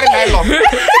to carry nylon.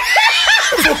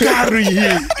 Fuck out of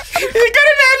here.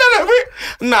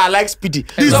 Nah, I like Speedy.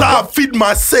 This is how I feed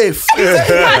myself.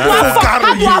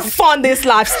 How do I fund this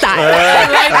lifestyle?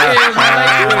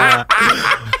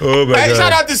 Oh my God.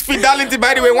 Shout out to Speedality,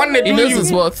 by the way. One day, he knows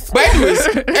his worth. But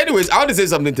anyways, I want to say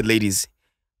something to ladies.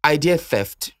 Idea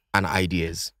theft and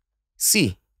ideas.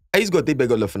 See, I just got to take back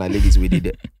all of our ladies we did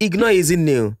it. Ignore his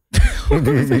nail.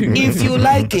 If you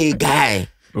like a guy,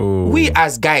 we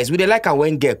as guys, we dey like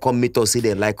when girl come meet us, say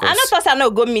they like us. I know person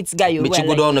no go meet guy you. But you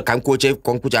go down, come coach,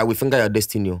 I will finger your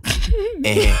destiny.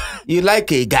 You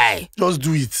like a guy, just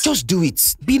do it. Just do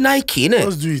it. Be Nike, innit?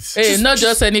 Just do it. Hey, not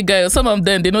just any guy. Some of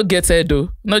them they don't get head though.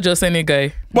 Not just any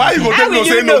guy. Why you go take no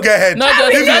say no get head? Not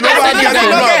just if you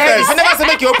never say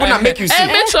make you open and make you see.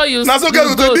 Make sure you. Now so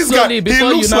girl go this guy. He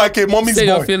looks like a mommy's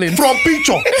boy. From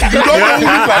picture. You don't know who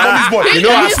looks like mommy's boy. You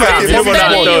know he looks like a mommy's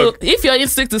boy. If your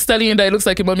instinct is telling you that it looks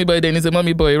like a mommy boy, then it's a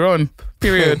mommy boy. Run.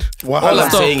 Period. All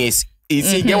I'm saying is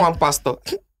get one pastor.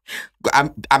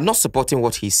 I'm not supporting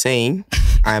what he's saying.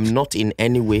 I am not in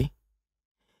any way.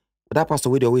 With that pastor,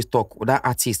 where they always talk. With that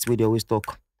artist, where they always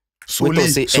talk. Don't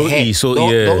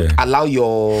allow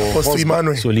your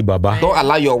husband, don't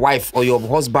allow your wife or your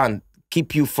husband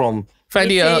keep you from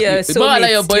finding don't allow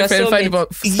your boyfriend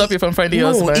stop you from finding your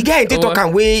husband. The guy in talk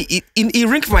and way he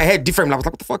ring for my head different. Like,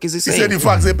 what the fuck is this saying? He said the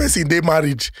fact the person they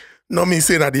marriage. No mean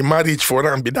saying that the marriage for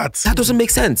them be that. That doesn't make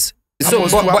sense. So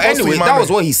but anyway, that was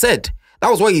what he said.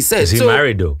 Is he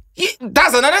married though?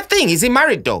 That's another thing. Is he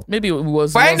married though? Maybe it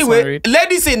was. But anyway, married.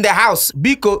 Ladies in the house,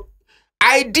 because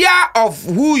idea of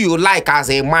who you like as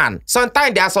a man.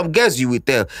 Sometimes there are some girls you will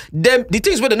tell them the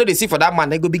things where they know they see for that man,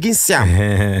 they go begin Sam.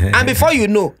 And before you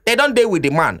know, they don't deal with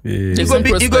the man. You go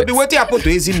be waiting happen to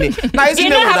his name. Now his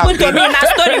name happen to me in a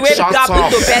story where happen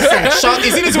to person.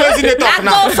 You see this way in the talk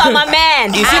now? Go from a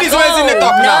man. You see this way in the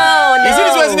talk now? You see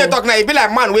this way in the talk now? It be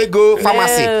like man, we go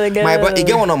pharmacy. My but he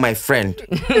get one of my friend.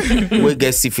 We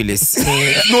get syphilis.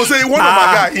 No, say one of my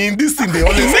guy in this thing they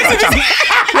always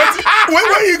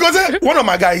when you go say one of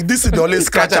my guys, this is the only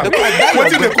scratch am. What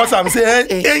did they cause am say?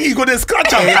 Hey, you go dey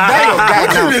scratch am. What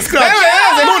did they scratch?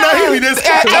 No, na him dey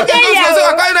scratch.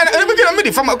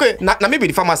 Okay, now maybe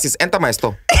the pharmacist enter my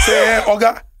store. Say,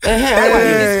 Oga.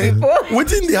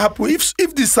 Wetin dey happen if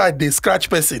this side dey scratch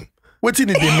person? Wetin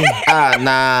did they mean?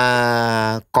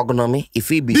 Na cognomy. If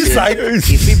he be this side, if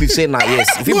he be say nah yes.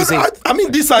 If he be say, I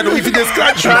mean this side. If he dey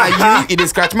scratch you, nah you dey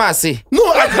scratch me. I say no,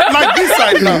 like this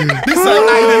side now. This side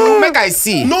now you make I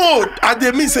see. No, I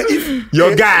dey mean say if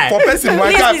your guy for person,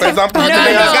 my guy for example, your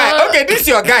guy. Okay, this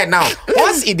your guy now.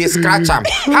 Once he dey scratch him,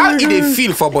 how he dey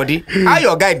feel for body? How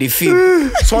your guy dey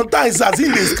feel? Sometimes as he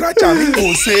dey scratch him, he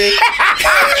go say.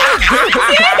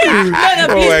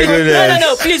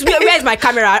 No, please. Where's my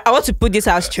camera? I want to put this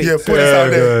out straight. Yeah, put this out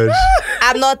there.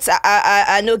 I'm not.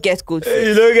 I no get good.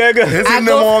 You don't get good.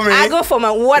 I go for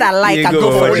what I like. I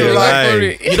go for what you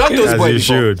like. You don't toast boy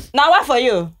before. Now what for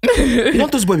you? You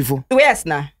don't toast boy before. Yes,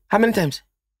 now. How many times?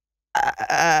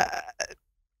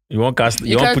 You won't cast.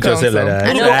 You won't put yourself like that.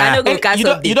 I know. Go cast.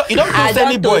 You don't toast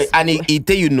any boy, and he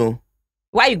tell you no.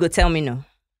 Why you go tell me no?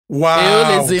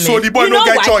 Wow. So the boy no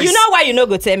get choice. You know why you no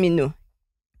go tell me no?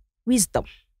 Wisdom.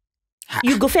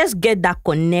 You go first get that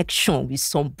connection with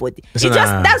somebody.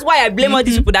 That's why I blame all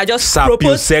these people that just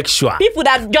propose. Sexual. People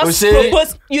that just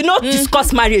propose. You know,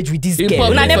 discuss marriage with this girl.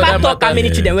 When I never talk how many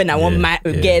children when I want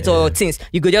get or things.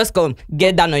 You go just come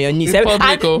get down on your knees. And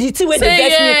the thing where they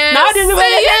get me. Now this is where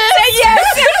they say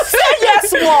yes. Say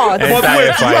yes what? But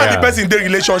wait, you and the person in the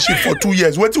relationship for 2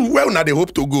 years. Where now they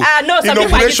hope to go? No, some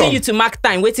people are using you to mark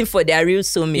time, waiting for their real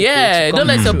soulmate. Yeah, don't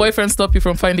let your boyfriend stop you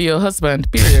from finding your husband.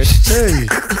 Period. Hey.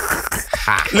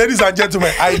 Ladies and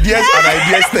gentlemen, ideas and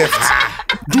ideas theft.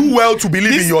 Do well to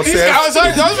believe in yourself. Is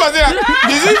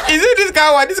it this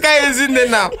guy? This guy is in there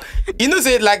now. You know,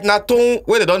 say like na tone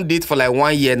where they don't date for like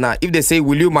 1 year now. If they say,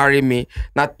 "Will you marry me?"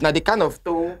 Now the kind of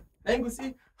tone. I go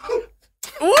see.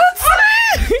 What?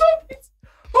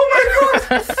 Oh my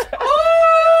god!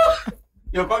 Oh,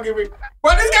 you can't give me.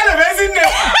 But this kind of is in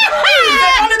there.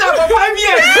 They call it for 5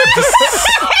 years.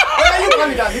 Why are you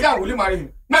calling that? Sit down. Will you marry me?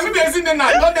 Now me be in there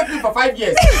now. Don't date me for 5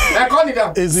 years. I call it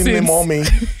down. Is in the mommy.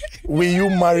 Will you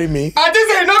marry me? I just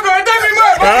say no go tell me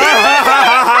more.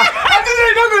 I just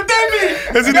say no go tell me.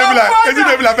 Is it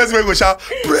like person wey go shout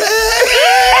pray?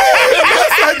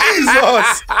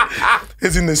 Jesus.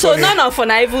 Isn't it so none of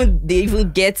they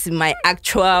even get my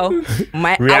actual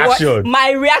reaction. Award,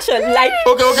 my reaction like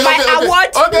okay, my award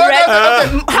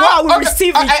how I will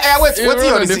receive it. Wait, what's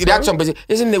your reaction?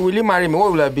 Isn't it will you marry me?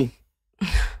 What will I be?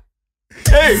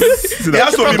 Hey, it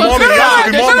has to be mommy. It has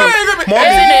to be mommy.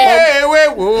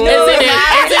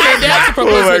 They have to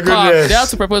propose with car. They have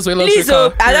to propose with electric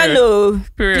car. I don't know.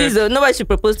 Please, nobody should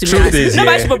propose to me.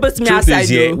 Nobody should propose to me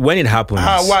outside. When it happens,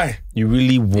 why? You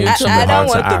really won't know I how don't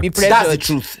want to to be act. pressured. That's the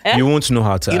truth. You won't know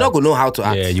how to act. You're not gonna know how to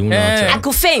act. Yeah, you won't know how to act. I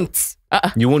could faint.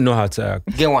 You won't know how to act.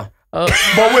 Get one. But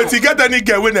wait, you get any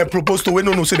girl when they propose to when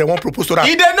no say they won't propose to that?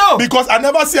 You don't know. Because I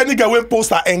never see any girl when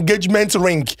post her engagement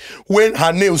ring when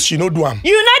her nails she no do them.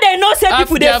 You know they know say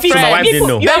people they feel. My wife didn't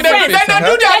know. They don't do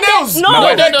their nails. No, my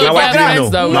wife didn't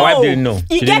know. My wife didn't know.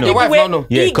 You get your wife don't know.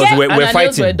 Yeah, because we're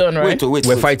fighting. Wait.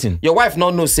 We're fighting. Your wife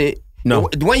not know say no.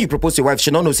 When you propose to your wife,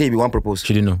 she not know say you want propose.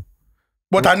 She didn't know.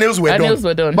 But her nails were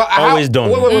done. But always done.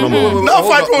 Now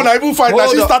fight when I even fight that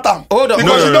she start them. Hold on.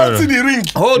 Because she don't see the ring.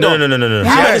 Hold on.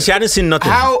 No. She hadn't seen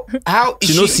nothing. How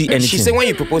she don't see anything. She say when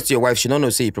you propose to your wife, she don't know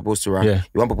say you propose to her. Yeah.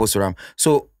 You want propose to her.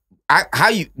 So how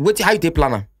you take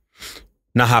planner?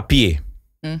 Now her PA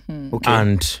Okay.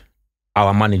 and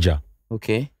our manager.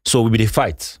 Okay. So we be the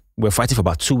fight. We're fighting for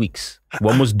about 2 weeks.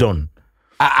 We're almost done.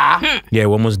 Yeah, we're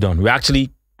almost done. We're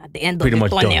actually At the end pretty of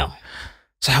much the tunnel. done.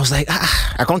 So I was like,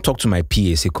 I can't talk to my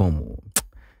PA. Say, come, I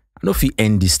know if we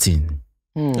end this thing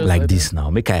like this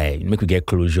now. Make we get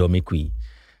closure.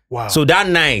 Wow. So that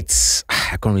night,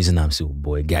 I can't reason. I'm saying, oh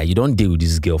boy, guy, you don't deal with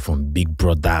this girl from Big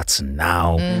Brother to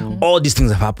now. All these things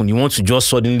have happened. You want to just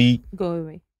suddenly Go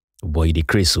away. oh boy, they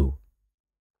crazy. So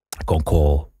I can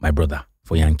call my brother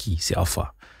for Yankee. Say,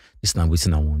 Alpha, this is not what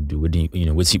I want to do. What do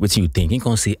you think? He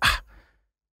can say,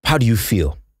 how do you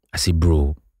feel? I say,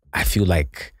 bro, I feel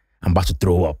like I'm about to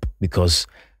throw up because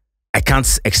I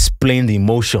can't explain the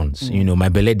emotions. My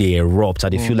belly they erupt.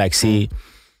 They feel like say,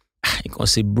 you can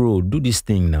say, bro, do this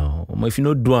thing now. If you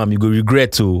don't do them, you go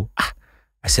regret too.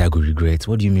 I say, I go regret.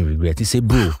 What do you mean regret? He say,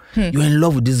 bro, you're in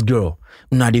love with this girl.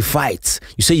 Now they fight.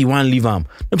 You say you want to leave him.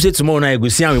 Let me say tomorrow night you go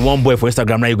see him with one boy for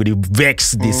Instagram. Now you go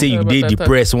vex. They say you they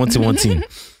depressed. One thing.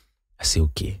 I say,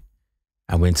 okay.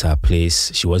 I went to her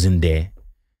place. She wasn't there.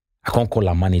 I can't call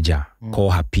her manager,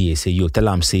 call her PA, say, yo, tell her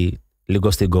I'm say,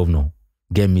 Lagos State Governor,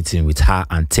 get meeting with her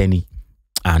and Tenny.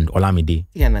 and Olamide.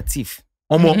 Yeah, na thief.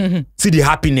 See the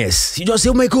happiness. She just say,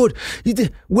 oh my God,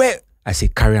 where? I say,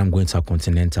 carry, I'm going to a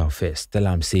Continental first. Tell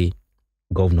her, say,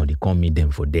 governor, they call me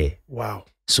them for there. Wow.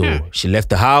 So she left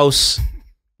the house,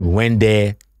 we went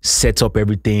there, set up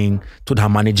everything, told her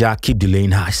manager, keep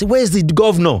delaying her. I said, where is the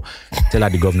governor? Tell her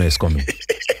the governor is coming.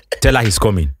 Tell her he's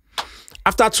coming.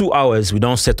 After 2 hours, we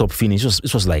don't set up finish.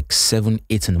 It was like 7,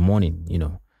 8 in the morning, you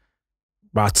know.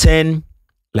 About 10,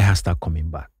 let her start coming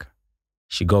back.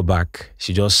 She got back.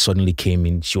 She just suddenly came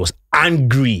in. She was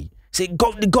angry. Say,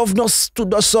 the governor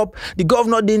stood us up. The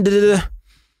governor didn't.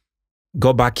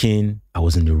 Got back in. I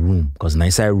was in the room, because in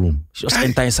inside room. She just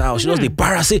entered inside house. She just the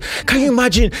para say, can you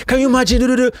imagine? Can you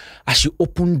imagine? As she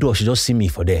opened door, she just see me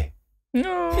for there.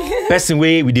 No. Person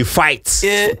way with the fight.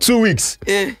 Yeah. 2 weeks.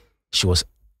 Yeah. She was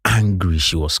angry.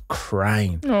 She was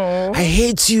crying. Oh. I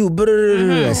hate you.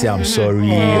 I say, I'm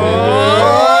sorry.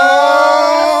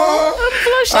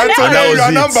 And today you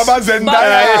are not Baba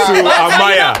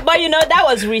Zendaya. But you know, that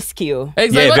was risky.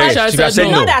 Exactly. Yeah, What very. I She could have said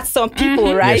You no. know that some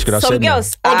people, right? she could have Some said no.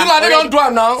 girls. Oh, do like they don't do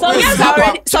it now. Some girls are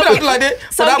already.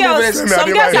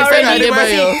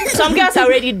 Some girls are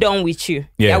already done with you.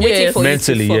 Yeah. They're waiting for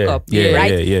Mentally, you to fuck up. yeah,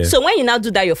 right? yeah. So when you now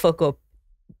do that, you fuck up.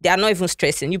 They are not even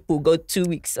stressing. You go 2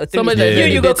 weeks or 3 Somebody weeks. Yeah.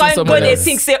 You go dating go someone they else.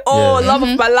 think say, oh, love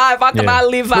of my life, how can I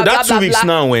live? No, Blah, that 2 blah, weeks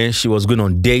blah. now when she was going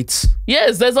on dates.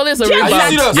 Yes, there's always a Yes, rebound.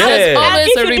 Are you serious? Yeah. There's always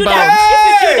If a you do rebound.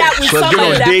 that with She was going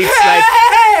someone on that dates. Like,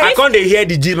 I can't hear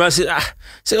the gym. I say, Let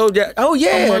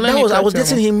me I was catch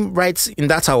dating him right in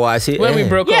that hour. I say, When we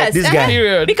broke Yes, up, this guy.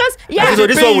 period. because So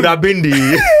this one would have been the.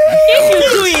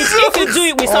 if you do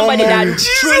it with somebody that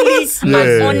truly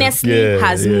and honestly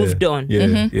has moved on.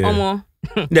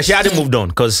 Yeah, she hadn't moved on,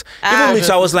 because even me,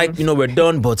 so I was like, we're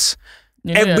done, but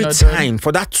You know you're every not done. time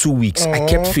for that 2 weeks, I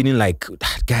kept feeling like,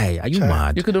 guy, are you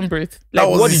mad? You couldn't breathe. Like,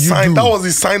 what did you do? That was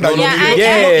the sign that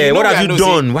What have you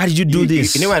done? Why did you do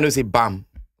this? You know, I know, say, bam,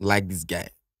 like this guy,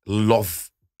 love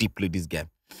deeply this guy.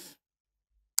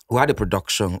 We had a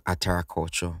production at Terra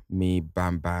Culture, me,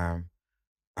 Bam Bam.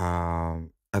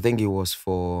 I think it was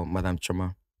for Madam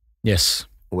Choma. Yes.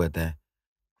 We were there.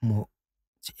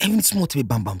 Even small to me,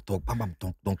 Bam Bam talk,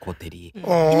 don't call Teddy.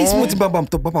 Even small to Bam Bam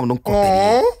talk, Bam Bam don't call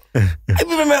Teddy. I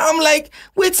remember, I'm like,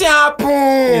 what's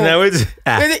happened?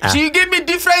 She give me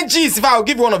different G's. If I'll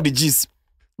give you one of the G's.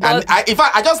 And I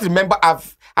just remember,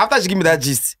 after she give me that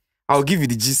gist, I'll give you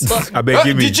the gist. I beg,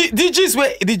 give me.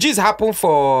 The gist happen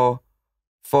for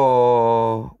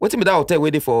what's in that hotel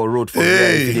where they for road for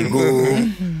they go.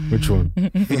 Which one?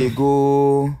 They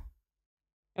go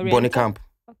Bonnie Camp.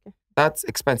 Okay. That's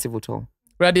expensive hotel.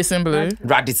 Radisson Blue.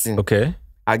 Radisson. Okay.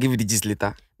 I'll give you the gist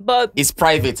later. But It's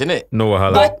private, isn't it? No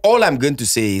wahala. But all I'm going to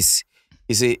say is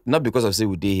not because of say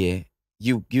we day here.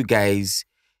 You guys,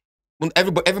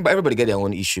 everybody get their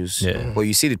own issues. Yeah. But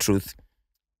you see the truth.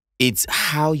 It's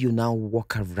how you now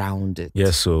walk around it.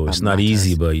 Yes, so it's that not matters.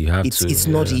 easy, but you have to. It's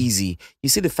not easy. You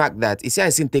see the fact that, you see I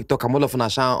seen TikTok, I'm all of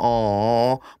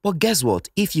a but guess what?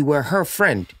 If you were her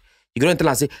friend, you gonna tell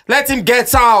her, say, let him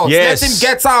get out. Yes. Let him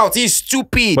get out. He's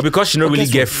stupid. But because she don't really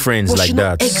guess get what? friends But like she know-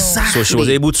 that. Exactly. So she was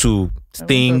able to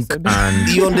think said that. and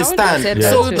You understand? I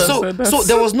wouldn't have said that. So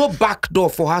there was no back door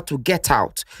for her to get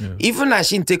out. Yeah. Even as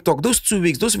she in TikTok, those 2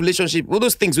 weeks, those relationships, all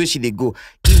those things where she they go,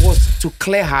 it was to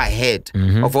clear her head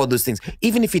of all those things.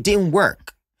 Even if it didn't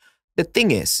work, the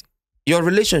thing is, your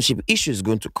relationship issue is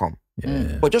going to come.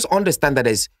 But just understand that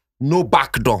there's no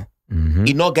back door.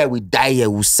 You know, guy will die here,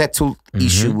 will settle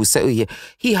issue, will settle here.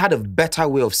 He had a better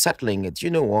way of settling it. You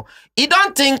know what? He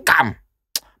don't think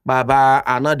Baba,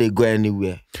 I know they go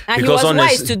anywhere. and Because he was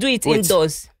honest- wise to do it Wait.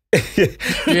 indoors.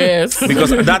 Yes.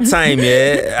 because at that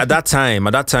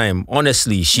time,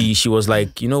 honestly, she was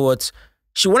like, you know what?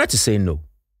 She wanted to say no.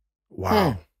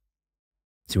 Wow.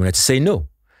 She wanted to say no.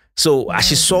 So as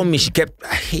she saw me, she kept,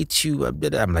 I hate you.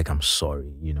 I'm like, I'm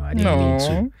sorry. I didn't mean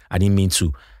to. I didn't mean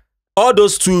to. All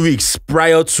those 2 weeks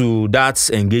prior to that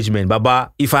engagement,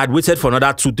 Baba, if I had waited for another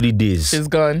 2-3 days, She's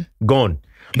gone. gone.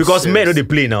 Because men don't they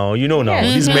play now. Now.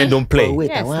 Yes. These men don't play. Oh, wait,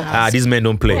 Yes, I want to now. ask. These men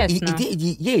don't play. Yes. No.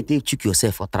 You took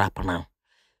yourself for trap now.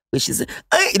 Which is,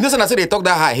 you know, so they talk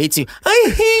that I hate you.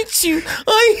 I hate you.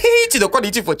 I hate you. They call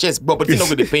you for chest, but it's not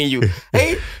going to pain you.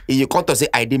 Hey, you can't say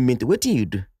I didn't mean to. What do you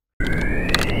do?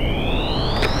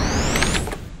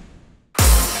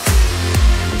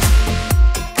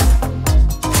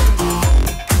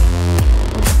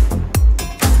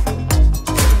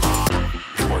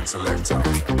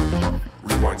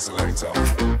 Rewind selector.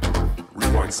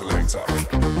 Rewind selector.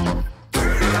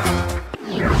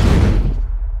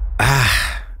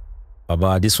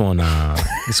 Baba, this one I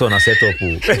set up.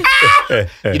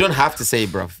 You don't have to say,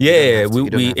 bro. Yeah,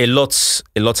 a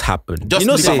lot happened.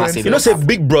 Just say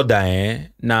Big Brother,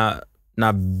 now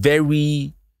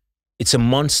very, it's a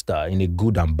monster in a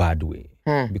good and bad way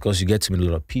because you get to meet a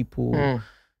lot of people,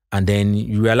 and then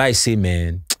you realize, say,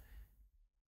 man,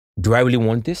 do I really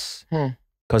want this?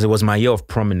 Because it was my year of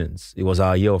prominence. It was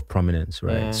our year of prominence,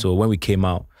 right? Yeah. So when we came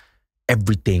out,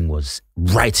 everything was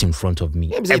right in front of me.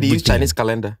 Yeah, they use Chinese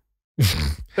calendar.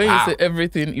 When you say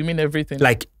everything, you mean everything?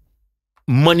 Like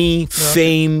money,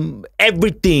 fame,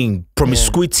 everything,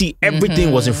 promiscuity,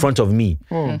 everything was in front of me.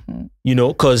 You know,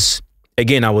 because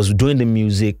again, I was doing the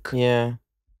music. Yeah.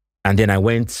 And then I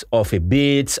went off a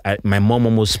bit. My mom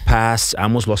almost passed. I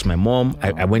almost lost my mom.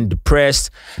 I went depressed.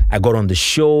 I got on the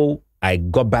show. I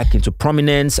got back into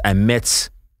prominence. I met,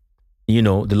 you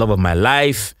know, the love of my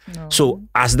life. So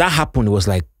as that happened, it was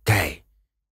like, guy,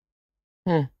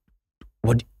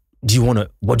 what do you want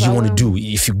to do?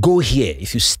 If you go here,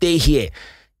 if you stay here,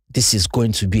 this is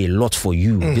going to be a lot for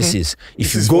you.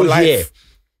 If you go here,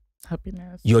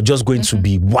 happiness. You're just going to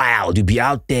be wild. You'll be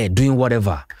out there doing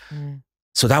whatever.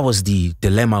 So that was the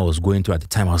dilemma I was going through at the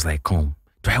time. I was like, do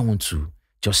I want to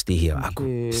just stay here?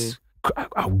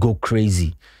 I'll go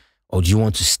crazy. Or do you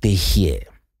want to stay here?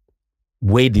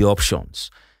 Weigh the options.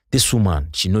 This woman,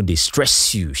 she know they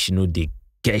stress you. She know they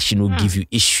give you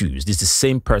issues. This is the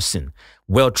same person,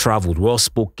 well-traveled,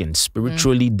 well-spoken,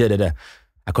 spiritually, I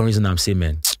can't reason I'm saying,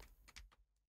 man,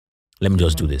 let me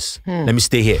just do this. Let me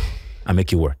stay here and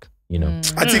make it work. You know,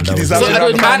 I think it is. There's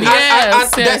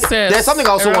something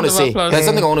I also want to say. There's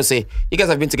something I want to say. You guys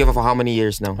have been together for how many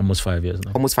years now? Almost 5 years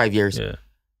now. Almost 5 years. Yeah.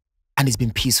 And it's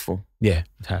been peaceful. Yeah,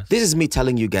 it has. This is me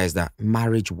telling you guys that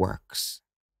marriage works.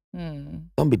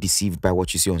 Don't be deceived by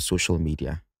what you see on social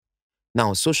media.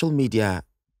 Now, social media,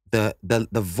 the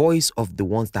voice of the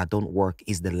ones that don't work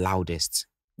is the loudest.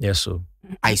 Yes, so.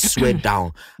 I swear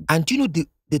down. And you know,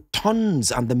 the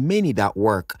tons and the many that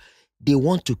work, they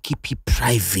want to keep it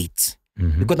private.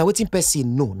 Because now waiting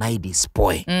person no, now they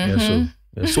spoil. Yes, so.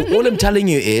 Yes. So all I'm telling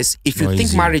you is, if you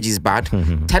think marriage is bad,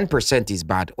 10% is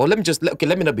bad. Or let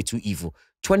me not be too evil.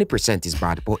 20% is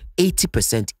bad, but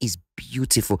 80% is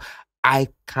beautiful. I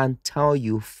can tell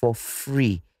you for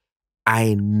free.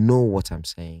 I know what I'm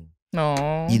saying.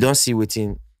 No. You don't see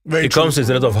waiting. It comes with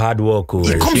a lot of hard work.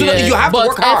 It comes with you have to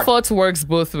work hard. Effort works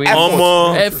both ways.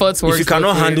 Effort works if you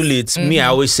cannot both handle ways. it, me, I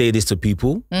always say this to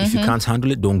people. If you can't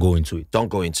handle it, don't go into it. Don't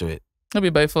go into it. Not be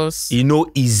by force. You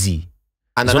know, easy.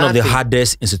 And it's one of the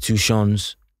hardest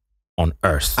institutions on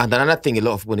earth. And another thing a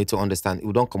lot of people need to understand,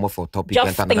 we don't come up for a topic.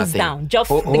 Just things down. Just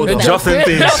things down.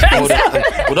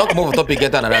 We don't come up for a topic,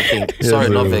 get another thing. Sorry,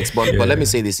 not vex. But let me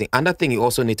say this thing. Another thing you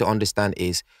also need to understand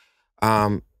is,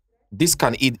 this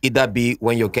can either be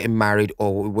when you're getting married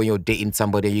or when you're dating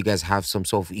somebody, you guys have some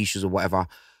sort of issues or whatever.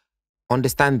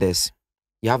 Understand this.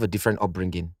 You have a different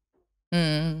upbringing.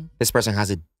 This person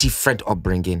has a different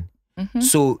upbringing.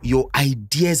 So your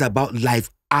ideas about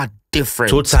life are different.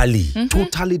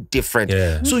 Totally different.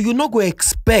 Yeah. So you're not going to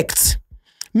expect,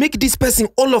 make this person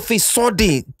all of a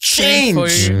sudden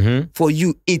change for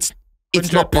you. It's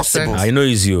 100%. Not possible. I know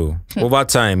it's you. Over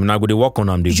time, now go to work on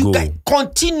them, they go.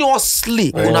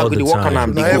 Continuously, all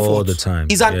the time.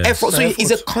 It's an effort. So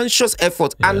it's a conscious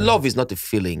effort. And love is not a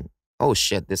feeling. Oh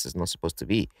shit, this is not supposed to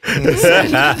be.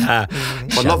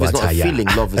 But love is not a feeling.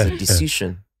 Love is a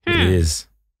decision. It is.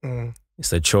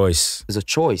 It's a choice. It's a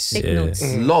choice. Yes.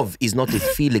 Love is not a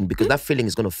feeling because that feeling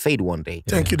is going to fade one day.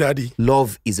 Thank you, Daddy.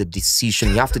 Love is a decision.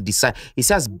 You have to decide. He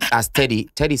says, as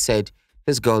Teddy said,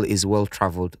 this girl is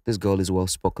well-traveled. This girl is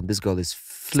well-spoken. This girl is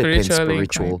flippant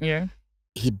spiritual. Yeah.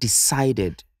 He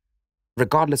decided,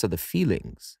 regardless of the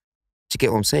feelings. Do you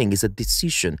get what I'm saying? It's a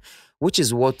decision. Which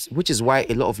is why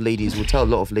a lot of ladies will tell a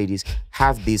lot of ladies,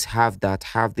 have this, have that,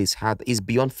 have this, have that. It's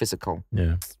beyond physical.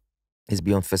 Yeah. It's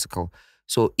beyond physical.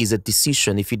 So it's a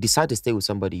decision. If you decide to stay with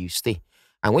somebody, you stay.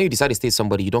 And when you decide to stay with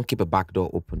somebody, you don't keep a back door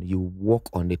open. You walk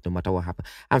on it no matter what happens.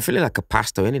 I'm feeling like a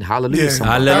pastor. Hallelujah. Yeah.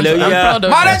 Hallelujah.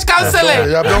 Marriage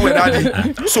counseling. Yeah, done with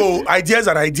Daddy. So ideas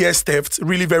and ideas theft,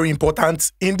 really very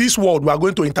important. In this world, we are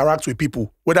going to interact with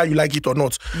people, whether you like it or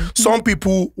not. Some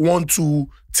people want to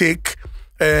take,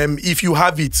 if you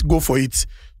have it, go for it.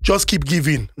 Just keep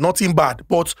giving, nothing bad.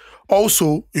 But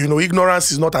also,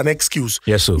 ignorance is not an excuse.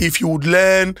 Yes, sir. If you would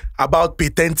learn about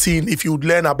patenting, if you would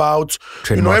learn about,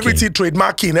 everything,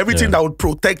 trademarking, everything that would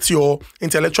protect your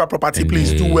intellectual property,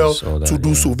 please do well to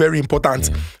do so. Very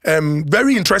important.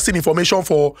 Very interesting information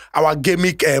for our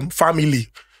Gamic family.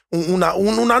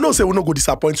 Una no say we no go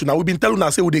disappoint you. Now we've been telling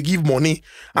us say we they give money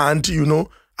and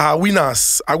our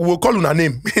winners. I will call una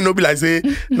name. No be like say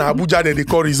na Abuja they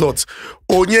call results.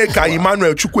 Onyeka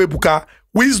Emmanuel Chukwebuka,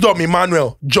 Wisdom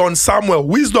Emmanuel, John Samuel,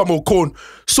 Wisdom Okon,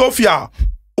 Sophia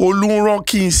Olunron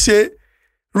Kinse,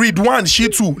 Ridwan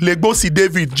Shitu, Legbosi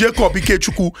David, Jacob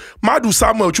Ikechukwu, Madu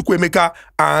Samuel Chukwemeka,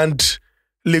 and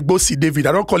Legbosi David.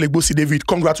 I don't call Legbosi David.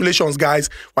 Congratulations, guys.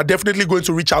 We're definitely going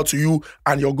to reach out to you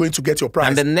and you're going to get your prize.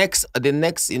 And the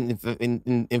next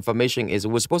information is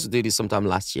we're supposed to do this sometime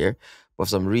last year. For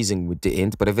some reason we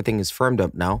didn't, but everything is firmed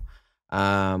up now.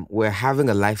 We're having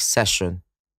a live session.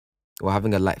 We're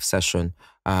having a live session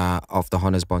of the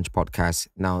Honest Bunch podcast.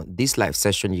 Now, this live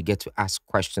session, you get to ask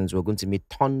questions. We're going to meet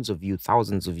tons of you,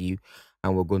 thousands of you,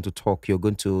 and we're going to talk. You're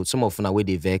going to, some of them way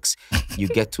they vex. You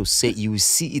get to say, you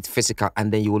see it physical,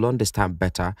 and then you will understand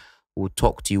better. We'll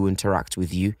talk to you, interact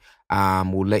with you.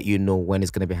 We'll let you know when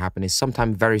it's going to be happening.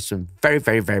 Sometime very soon, very,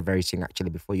 very, very, very soon,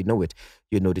 actually, before you know it,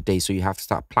 you know the day. So you have to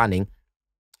start planning.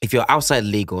 If you're outside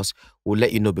Lagos, we'll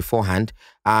let you know beforehand.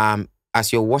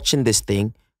 As you're watching this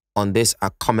thing on this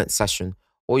comment session,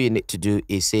 all you need to do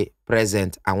is say,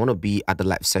 present, I want to be at the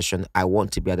live session. I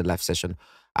want to be at the live session.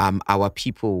 Our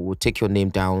people will take your name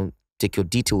down, take your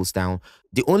details down.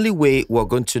 The only way we're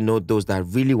going to know those that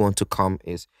really want to come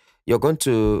is we want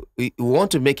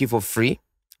to make it for free,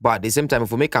 but at the same time,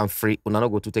 if we make them free, we're not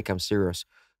going to take them serious.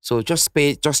 So just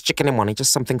pay, just chicken money,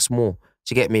 just something small.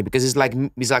 You get me? Because it's like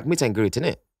meet and greet, isn't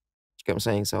it? You get what I'm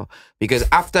saying? So, because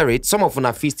after it, some of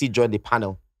them still join the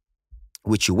panel,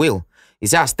 which you will.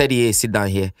 Is that steady sit down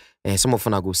here? Some of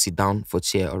them go sit down for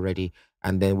chair already.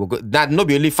 And then we'll go, that not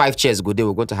be only 5 chairs go there.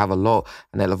 We're going to have a lot,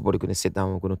 and then everybody going to sit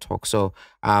down. We're going to talk. So,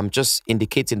 just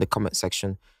indicate in the comment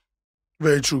section.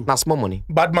 Very true. That's more money.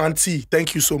 Badman T,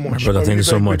 thank you so much. Brother, thank you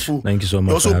so much. Thank you so much.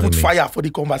 You also put fire for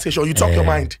the conversation. You talk your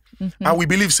mind. And we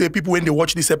believe, say, people, when they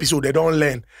watch this episode, they don't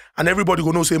learn. And everybody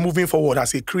gonna know, say, moving forward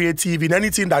as a creative, in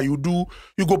anything that you do,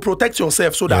 you go protect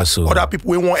yourself so that other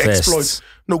people will won't exploit,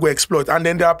 no go exploit. And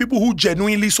then there are people who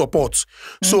genuinely support.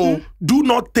 So do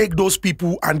not take those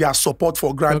people and their support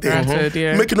for granted.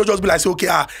 Make it not just be like, say,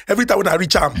 okay, every time when I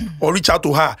reach her or reach out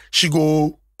to her, she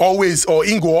go always, or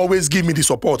Ingo always give me the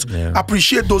support.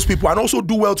 Appreciate those people and also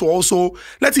do well to also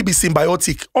let it be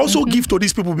symbiotic. Also give to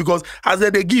these people, because as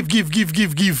they give,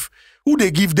 who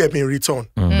they give them in return.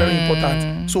 Very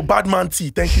important. So Badman T,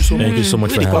 thank you so much. Thank you so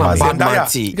much for having me. Badman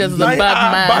T. Because the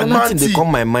bad man. They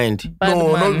come my mind.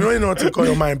 No, not to call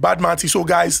your mind. Badman T. So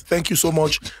guys, thank you so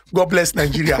much. God bless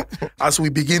Nigeria as we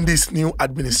begin this new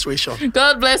administration.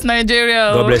 God bless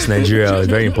Nigeria. God bless Nigeria. It's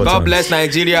very important. God bless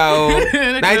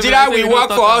Nigeria. Nigeria will work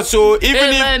for us. So even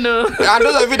if and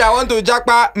those of you that want to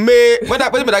jackpot, what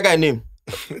that guy name?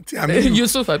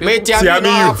 Yusuf,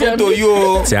 Tiamiu,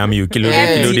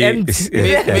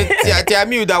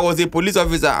 Tiamiu, that was a police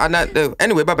officer. And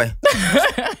anyway, bye bye.